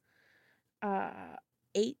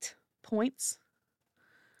 8 points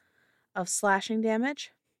of slashing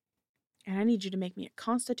damage, and I need you to make me a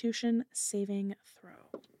Constitution saving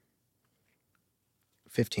throw.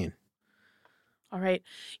 15. All right,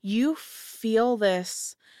 you feel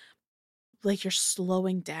this like you're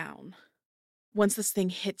slowing down once this thing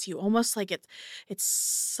hits you, almost like it's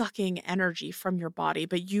sucking energy from your body,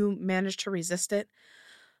 but you manage to resist it.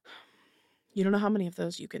 You don't know how many of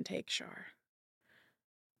those you can take, Shar.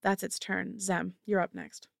 That's its turn. Zem, you're up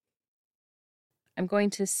next. I'm going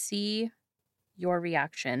to see your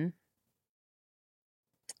reaction.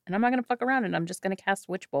 And I'm not going to fuck around, and I'm just going to cast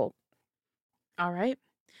Witch Bolt. All right.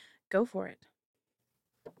 Go for it.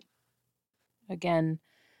 Again,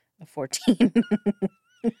 a 14.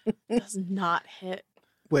 Does not hit.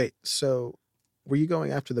 Wait, so were you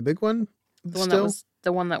going after the big one?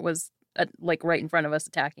 The one that was like right in front of us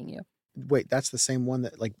attacking you. Wait, that's the same one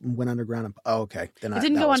that like went underground. Oh, okay. Then It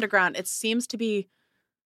didn't go underground. It seems to be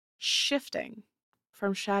shifting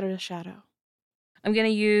from shadow to shadow. I'm going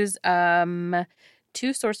to use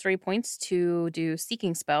 2 sorcery points to do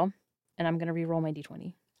Seeking Spell, and I'm going to re-roll my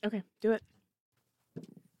d20. Okay, do it.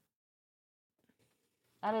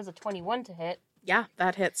 That is a 21 to hit. Yeah,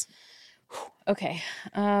 that hits. Okay.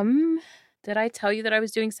 Did I tell you that I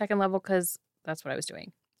was doing second level? Because that's what I was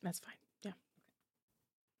doing. That's fine. Yeah.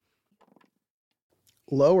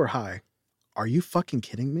 Low or high? Are you fucking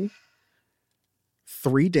kidding me?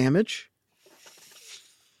 3 damage?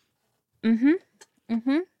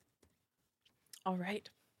 All right.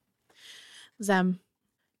 Zem,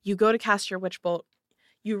 you go to cast your Witch Bolt.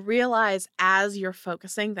 You realize as you're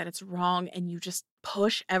focusing that it's wrong, and you just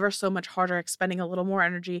push ever so much harder, expending a little more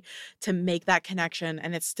energy to make that connection,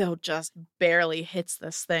 and it still just barely hits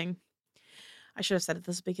this thing. I should have said at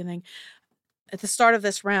this beginning. At the start of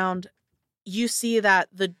this round, you see that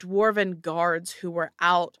the dwarven guards who were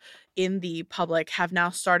out in the public have now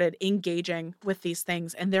started engaging with these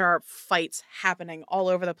things, and there are fights happening all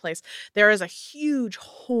over the place. There is a huge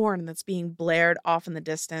horn that's being blared off in the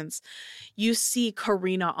distance. You see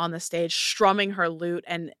Karina on the stage strumming her lute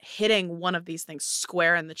and hitting one of these things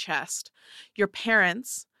square in the chest. Your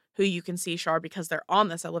parents, who you can see, Shar, because they're on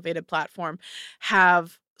this elevated platform,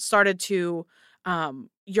 have started to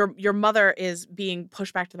your mother is being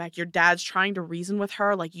pushed back to the back. Your dad's trying to reason with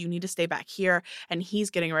her, like, you need to stay back here, and he's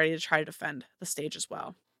getting ready to try to defend the stage as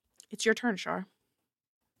well. It's your turn, Shar.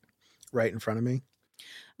 Right in front of me?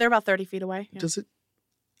 They're about 30 feet away. Yeah.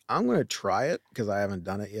 I'm going to try it because I haven't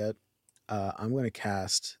done it yet. I'm going to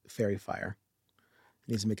cast Fairy Fire.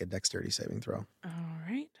 It needs to make a dexterity saving throw. All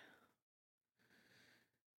right.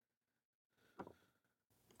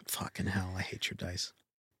 Fucking hell, I hate your dice.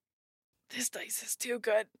 This dice is too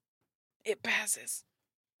good. It passes.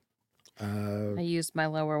 I used my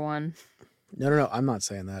lower one. No. I'm not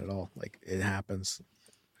saying that at all. Like, it happens.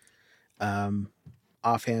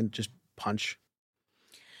 Offhand, just punch.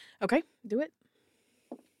 Okay, do it.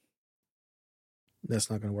 That's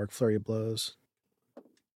not going to work. Flurry of blows.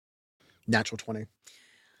 Natural 20.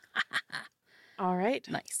 All right.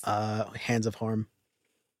 Nice. Hands of Harm.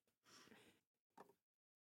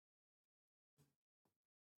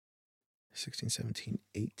 16, 17,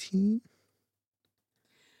 18.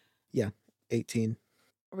 Yeah, 18.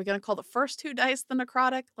 Are we going to call the first 2 dice the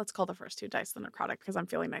necrotic? Let's call the first 2 dice the necrotic because I'm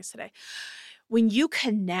feeling nice today. When you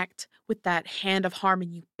connect with that Hand of Harm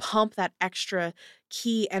and you pump that extra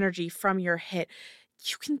key energy from your hit,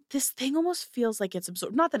 this thing almost feels like it's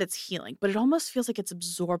absorbed. Not that it's healing, but it almost feels like it's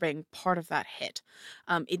absorbing part of that hit.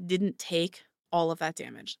 It didn't take all of that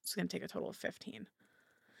damage. It's going to take a total of 15.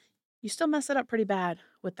 You still mess it up pretty bad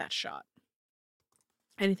with that shot.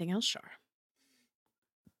 Anything else, Shar?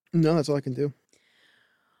 No, that's all I can do.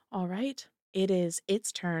 All right. It is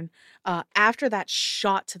its turn. After that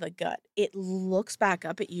shot to the gut, it looks back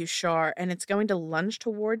up at you, Shar, and it's going to lunge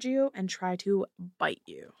towards you and try to bite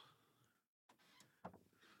you.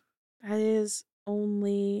 That is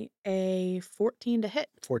only a 14 to hit.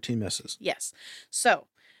 14 misses. Yes. So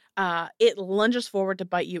it lunges forward to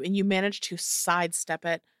bite you, and you manage to sidestep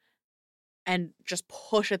it and just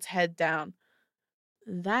push its head down.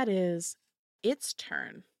 That is its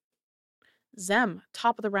turn. Zem,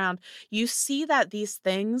 top of the round. You see that these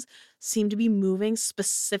things seem to be moving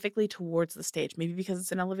specifically towards the stage. Maybe because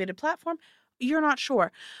it's an elevated platform. You're not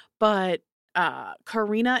sure. But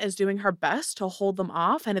Karina is doing her best to hold them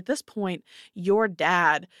off. And at this point, your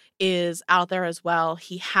dad is out there as well.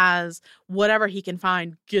 He has whatever he can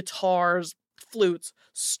find, guitars, flutes,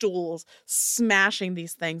 stools, smashing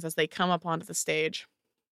these things as they come up onto the stage.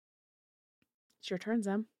 It's your turn,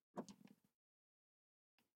 Zem.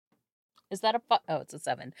 Is that a oh, it's a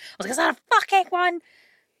 7. I was like, is that a fucking one?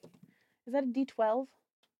 Is that a D12?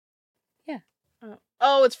 Yeah.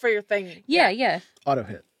 Oh, it's for your thing. Yeah. Auto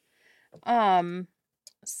hit.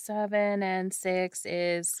 7 and 6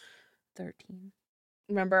 is 13.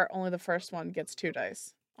 Remember, only the first one gets 2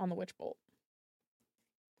 dice on the Witch Bolt.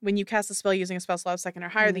 When you cast a spell using a spell slot of second or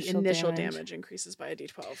higher, the Initial initial damage. damage increases by a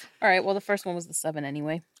d12. All right. Well, the first one was the 7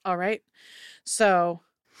 anyway. All right. So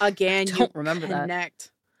again, you don't remember that.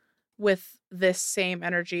 connect with this same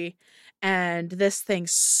energy, and this thing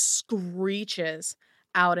screeches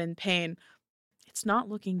out in pain. It's not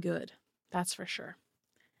looking good. That's for sure.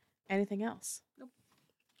 Anything else? Nope.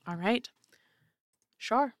 All right.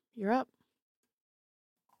 Shar, you're up.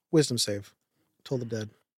 Wisdom save. Toll the dead.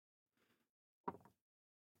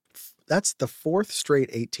 That's the 4th straight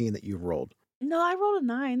 18 that you've rolled. No, I rolled a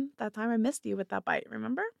 9 that time. I missed you with that bite,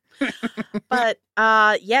 remember? But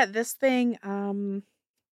yeah, this thing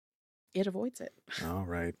it avoids it. All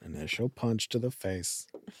right. Initial punch to the face.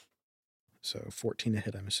 So 14 to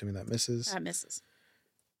hit. I'm assuming that misses. That misses.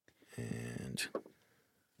 And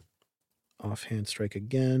offhand strike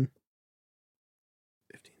again.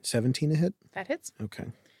 15, 17 to hit. That hits. Okay.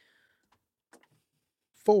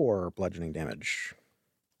 4 bludgeoning damage.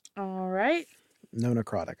 All right. No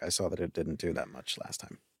necrotic. I saw that it didn't do that much last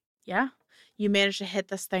time. Yeah. You managed to hit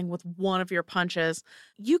this thing with one of your punches.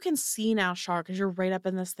 You can see now, Shar, because you're right up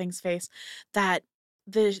in this thing's face, that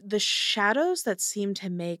the shadows that seem to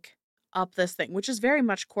make up this thing, which is very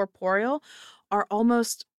much corporeal, are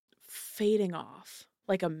almost fading off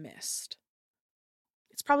like a mist.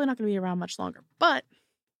 It's probably not going to be around much longer, but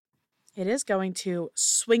it is going to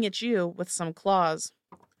swing at you with some claws.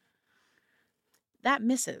 That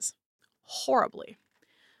misses horribly.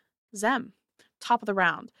 Zem, top of the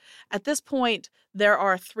round. At this point, there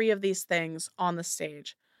are 3 of these things on the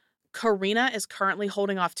stage. Karina is currently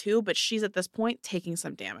holding off 2, but she's at this point taking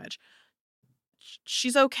some damage.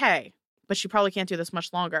 She's okay, but she probably can't do this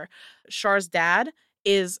much longer. Shar's dad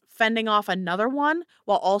is fending off another one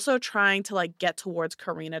while also trying to get towards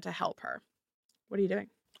Karina to help her. What are you doing?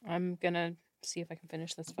 I'm going to see if I can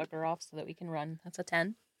finish this fucker off so that we can run. That's a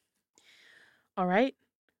 10. All right.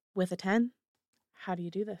 With a 10, how do you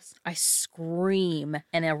do this? I scream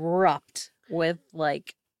and erupt with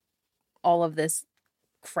all of this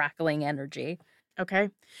crackling energy. Okay.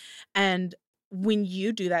 And when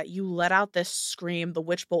you do that, you let out this scream, the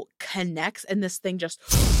witch bolt connects, and this thing just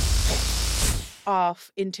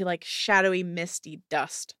off into shadowy, misty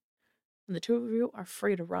dust. And the 2 of you are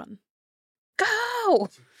free to run. Go!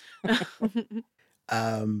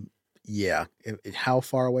 Yeah. How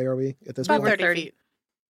far away are we at this About point? 30 feet.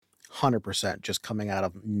 100% just coming out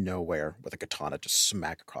of nowhere with a katana to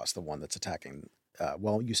smack across the one that's attacking.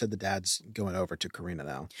 Well, you said the dad's going over to Karina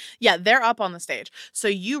now. Yeah, they're up on the stage. So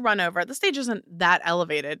you run over. The stage isn't that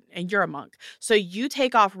elevated, and you're a monk. So you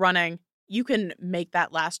take off running. You can make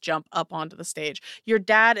that last jump up onto the stage. Your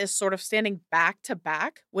dad is sort of standing back to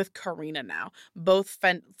back with Karina now, both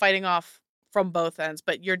fighting off from both ends.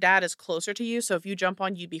 But your dad is closer to you, so if you jump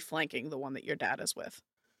on, you'd be flanking the one that your dad is with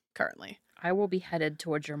currently. I will be headed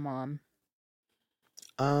towards your mom.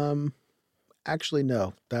 Actually,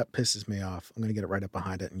 no. That pisses me off. I'm going to get it right up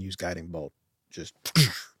behind it and use Guiding Bolt. Just...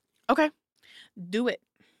 Okay. Do it.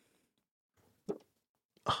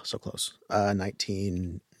 Oh, so close.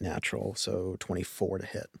 19 natural, so 24 to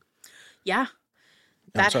hit. Yeah.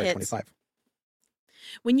 No, That sorry, hits. 25.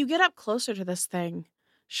 When you get up closer to this thing,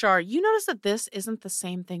 Shar, you notice that this isn't the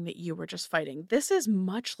same thing that you were just fighting. This is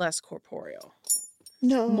much less corporeal.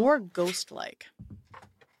 No. More ghost-like.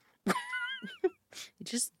 You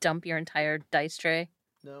just dump your entire dice tray.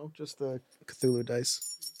 No, just the Cthulhu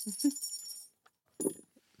dice.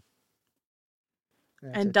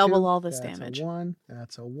 That's And a double 2, all this that's damage. A 1.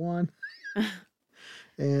 That's a 1.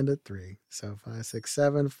 And a 3. So 5, 6,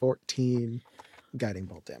 7, 14 Guiding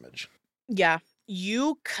Bolt damage. Yeah.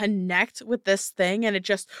 You connect with this thing and it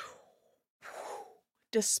just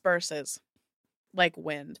disperses like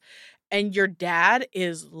wind. And your dad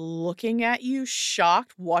is looking at you,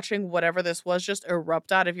 shocked, watching whatever this was just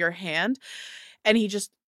erupt out of your hand. And he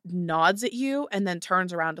just nods at you and then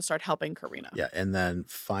turns around to start helping Karina. Yeah, and then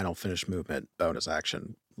final finish movement, bonus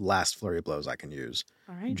action, last flurry of blows I can use.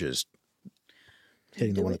 All right. Just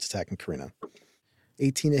hitting the Do one it. that's attacking Karina.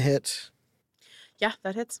 18 to hit. Yeah,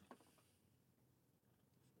 that hits.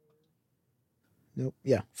 Nope.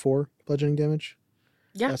 Yeah, 4 bludgeoning damage.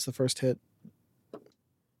 Yeah. That's the first hit.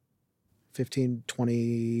 15,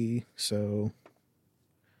 20, so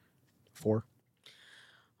 4.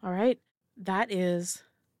 All right. That is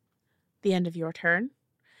the end of your turn.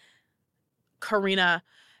 Karina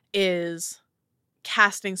is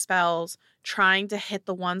casting spells, trying to hit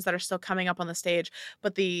the ones that are still coming up on the stage.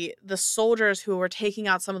 But the soldiers who were taking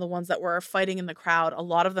out some of the ones that were fighting in the crowd, a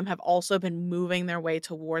lot of them have also been moving their way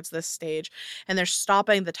towards this stage. And they're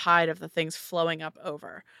stopping the tide of the things flowing up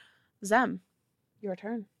over. Zem, your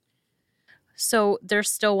turn. So there's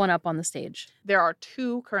still one up on the stage. There are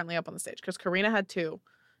 2 currently up on the stage because Karina had 2.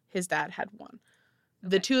 His dad had 1.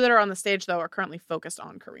 The Okay. 2 that are on the stage, though, are currently focused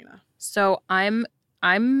on Karina. So I'm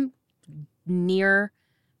near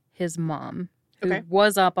his mom, who Okay.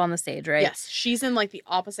 was up on the stage, right? Yes, she's in like the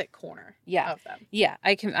opposite corner Yeah. of them. Yeah,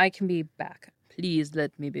 I can be back. Please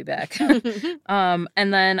let me be back.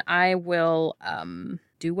 And then I will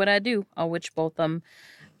do what I do. I'll witch bolt them.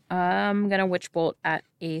 I'm gonna witch bolt at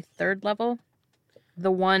a 3rd level,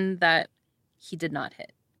 the one that he did not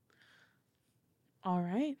hit. All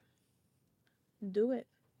right. Do it.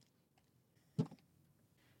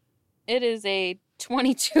 It is a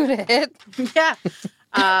 22 to hit. Yeah.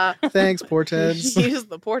 Thanks, Portents. Use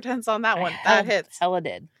the portents on that one. That hits. Hella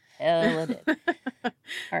did. All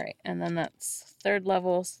right, and then that's 3rd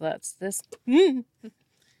level, so that's this. So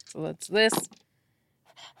that's this.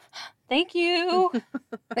 Thank you.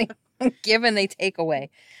 Give and they take away.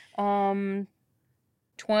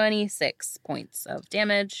 26 points of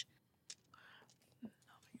damage.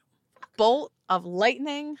 Bolt of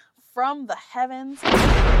lightning from the heavens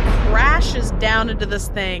crashes down into this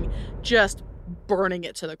thing, just burning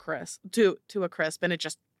it to the crisp, to a crisp, and it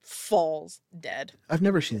just falls dead. I've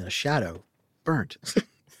never seen a shadow burnt.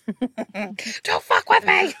 Don't fuck with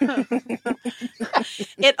me.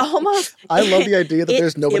 It almost. I love the idea that It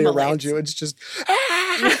there's nobody around immolates. you. It's just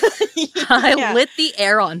I Yeah. lit the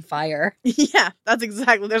air on fire. Yeah, that's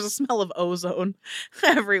exactly. There's a smell of ozone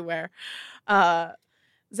everywhere.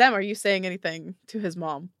 Zem, are you saying anything to his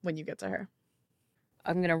mom when you get to her?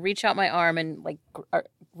 I'm gonna reach out my arm and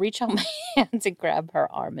reach out my hand to grab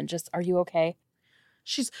her arm and just, are you okay?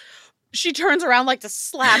 She turns around like to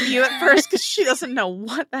slap you at first because she doesn't know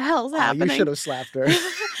what the hell's you happening. should have slapped her.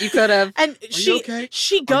 You could have. And you okay?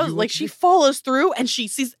 she Are goes you like okay? she follows through and she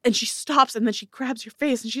sees and she stops and then she grabs your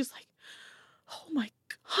face and she's like, "Oh my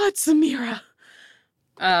God, Samira!"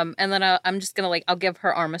 And then I'm just gonna I'll give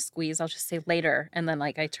her arm a squeeze. I'll just say later, and then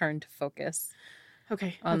I turn to focus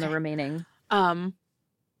Okay, on the okay. remaining.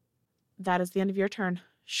 That is the end of your turn,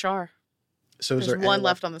 Shar. So is There's there one any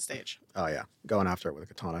left on the stage. Oh yeah, going after it with a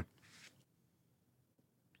katana.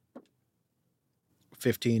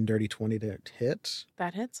 15, dirty 20 to hit.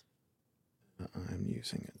 That hits. I'm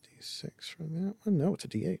using a D6 for that one. No, it's a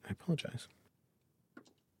D8. I apologize.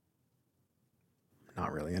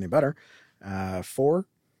 Not really any better. 4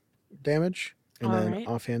 damage, and All then right.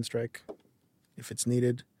 offhand strike, if it's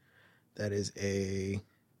needed. That is a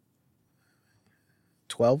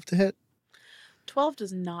 12 to hit. 12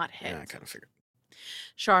 does not hit. Yeah, I kind of figured.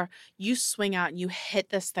 Shar, you swing out and you hit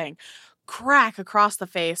this thing, crack across the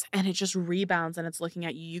face, and it just rebounds and it's looking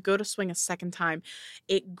at you. You go to swing a second time.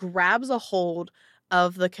 It grabs a hold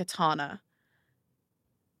of the katana.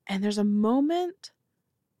 And there's a moment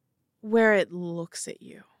where it looks at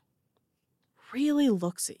you. Really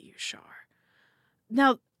looks at you, Shar.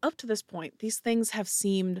 Now, up to this point, these things have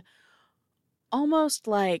seemed almost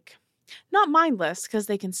like, not mindless because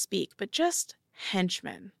they can speak, but just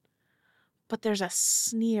henchmen. But there's a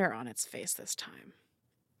sneer on its face this time.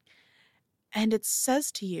 And it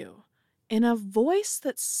says to you, in a voice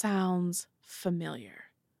that sounds familiar,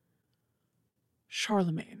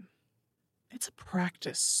 "Charlemagne, it's a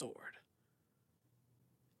practice sword.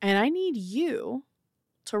 And I need you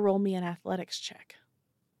to roll me an athletics check."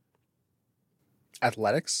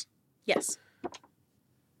 Athletics? Yes.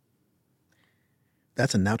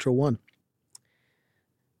 That's a natural 1.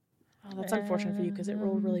 Oh, that's unfortunate for you because it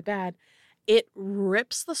rolled really bad. It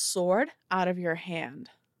rips the sword out of your hand.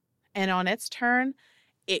 And on its turn,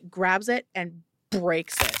 it grabs it and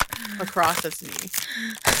breaks it across its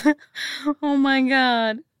knee Oh my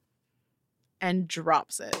God. and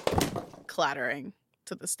drops it, clattering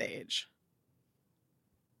to the stage.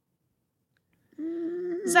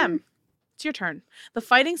 Zem, it's your turn. The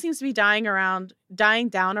fighting seems to be dying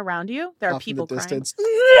down around you. There are Off in people the crying. distance.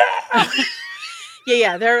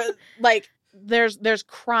 Yeah. They're like there's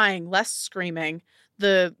crying, less screaming.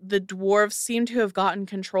 The dwarves seem to have gotten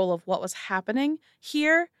control of what was happening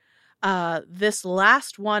here. This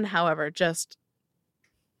last one, however, just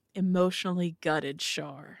emotionally gutted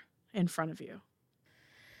Shar in front of you.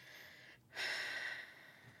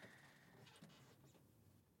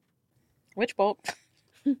 Witch bolt.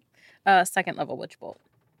 2nd level witch bolt.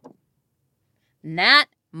 Nat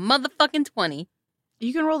motherfucking 20.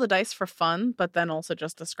 You can roll the dice for fun, but then also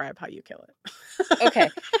just describe how you kill it. Okay.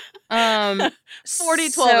 40-12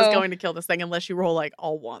 is going to kill this thing unless you roll like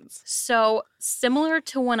all ones. So similar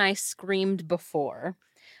to when I screamed before,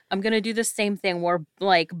 I'm going to do the same thing where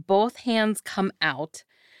like both hands come out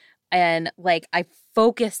and like I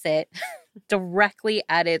focus it directly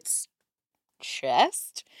at its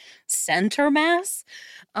chest, center mass.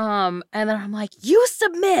 And then I'm like, you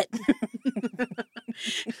submit.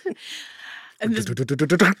 And this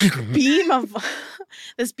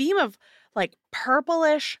beam of like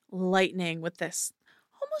purplish lightning with this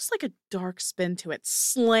almost like a dark spin to it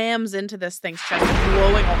slams into this thing's chest,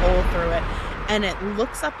 blowing a hole through it. And it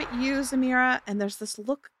looks up at you, Zamira, and there's this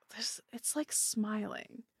look, it's like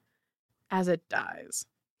smiling as it dies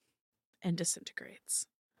and disintegrates.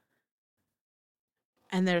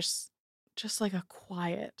 And there's just like a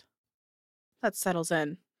quiet that settles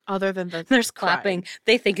in. Other than there's clapping,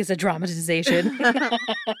 they think it's a dramatization.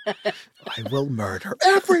 I will murder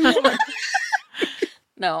everyone.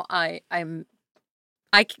 No,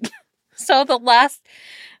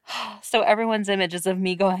 so everyone's image is of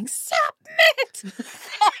me going, submit.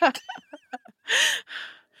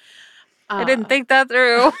 I didn't think that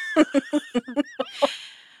through.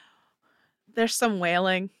 There's some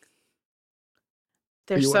wailing.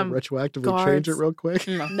 There's some retroactively guards. Change it real quick.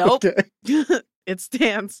 Nope. Okay. It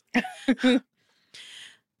stands.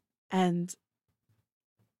 And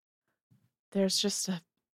there's just a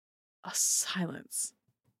silence.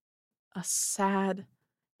 A sad,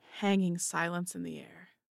 hanging silence in the air.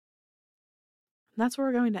 And that's where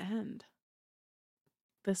we're going to end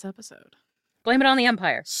this episode. Blame it on the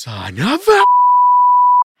Empire. Son of a...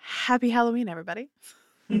 Happy Halloween, everybody.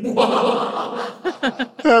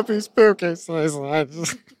 Happy spooky season.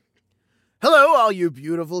 Hello, all you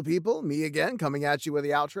beautiful people. Me again, coming at you with the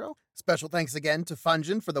outro. Special thanks again to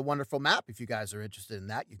Fungin for the wonderful map. If you guys are interested in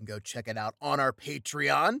that, you can go check it out on our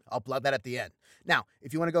Patreon. I'll plug that at the end. Now,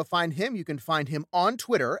 if you want to go find him, you can find him on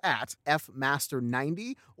Twitter at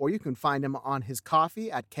fmaster90, or you can find him on his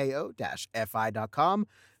coffee at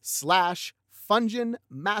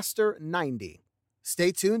ko-fi.com/funginmaster90.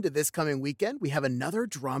 Stay tuned to this coming weekend. We have another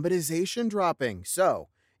dramatization dropping. So,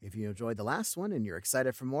 if you enjoyed the last one and you're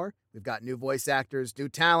excited for more, we've got new voice actors, new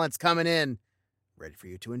talents coming in, ready for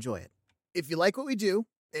you to enjoy it. If you like what we do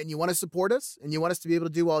and you want to support us and you want us to be able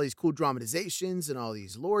to do all these cool dramatizations and all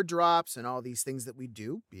these lore drops and all these things that we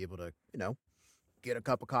do, be able to, get a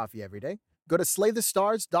cup of coffee every day, go to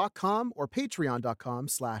slaythestars.com or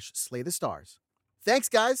patreon.com/slaythestars. Thanks,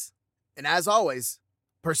 guys. And as always,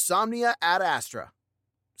 Persomnia ad Astra.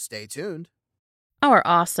 Stay tuned. Our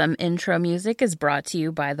awesome intro music is brought to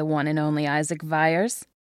you by the one and only Isaac Vyers.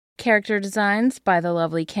 Character designs by the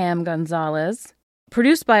lovely Cam Gonzalez.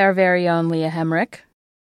 Produced by our very own Leah Hemrick.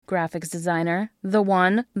 Graphics designer, the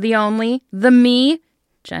one, the only, the me,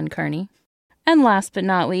 Jen Kearney. And last but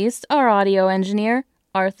not least, our audio engineer,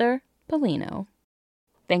 Arthur Polino.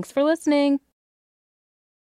 Thanks for listening.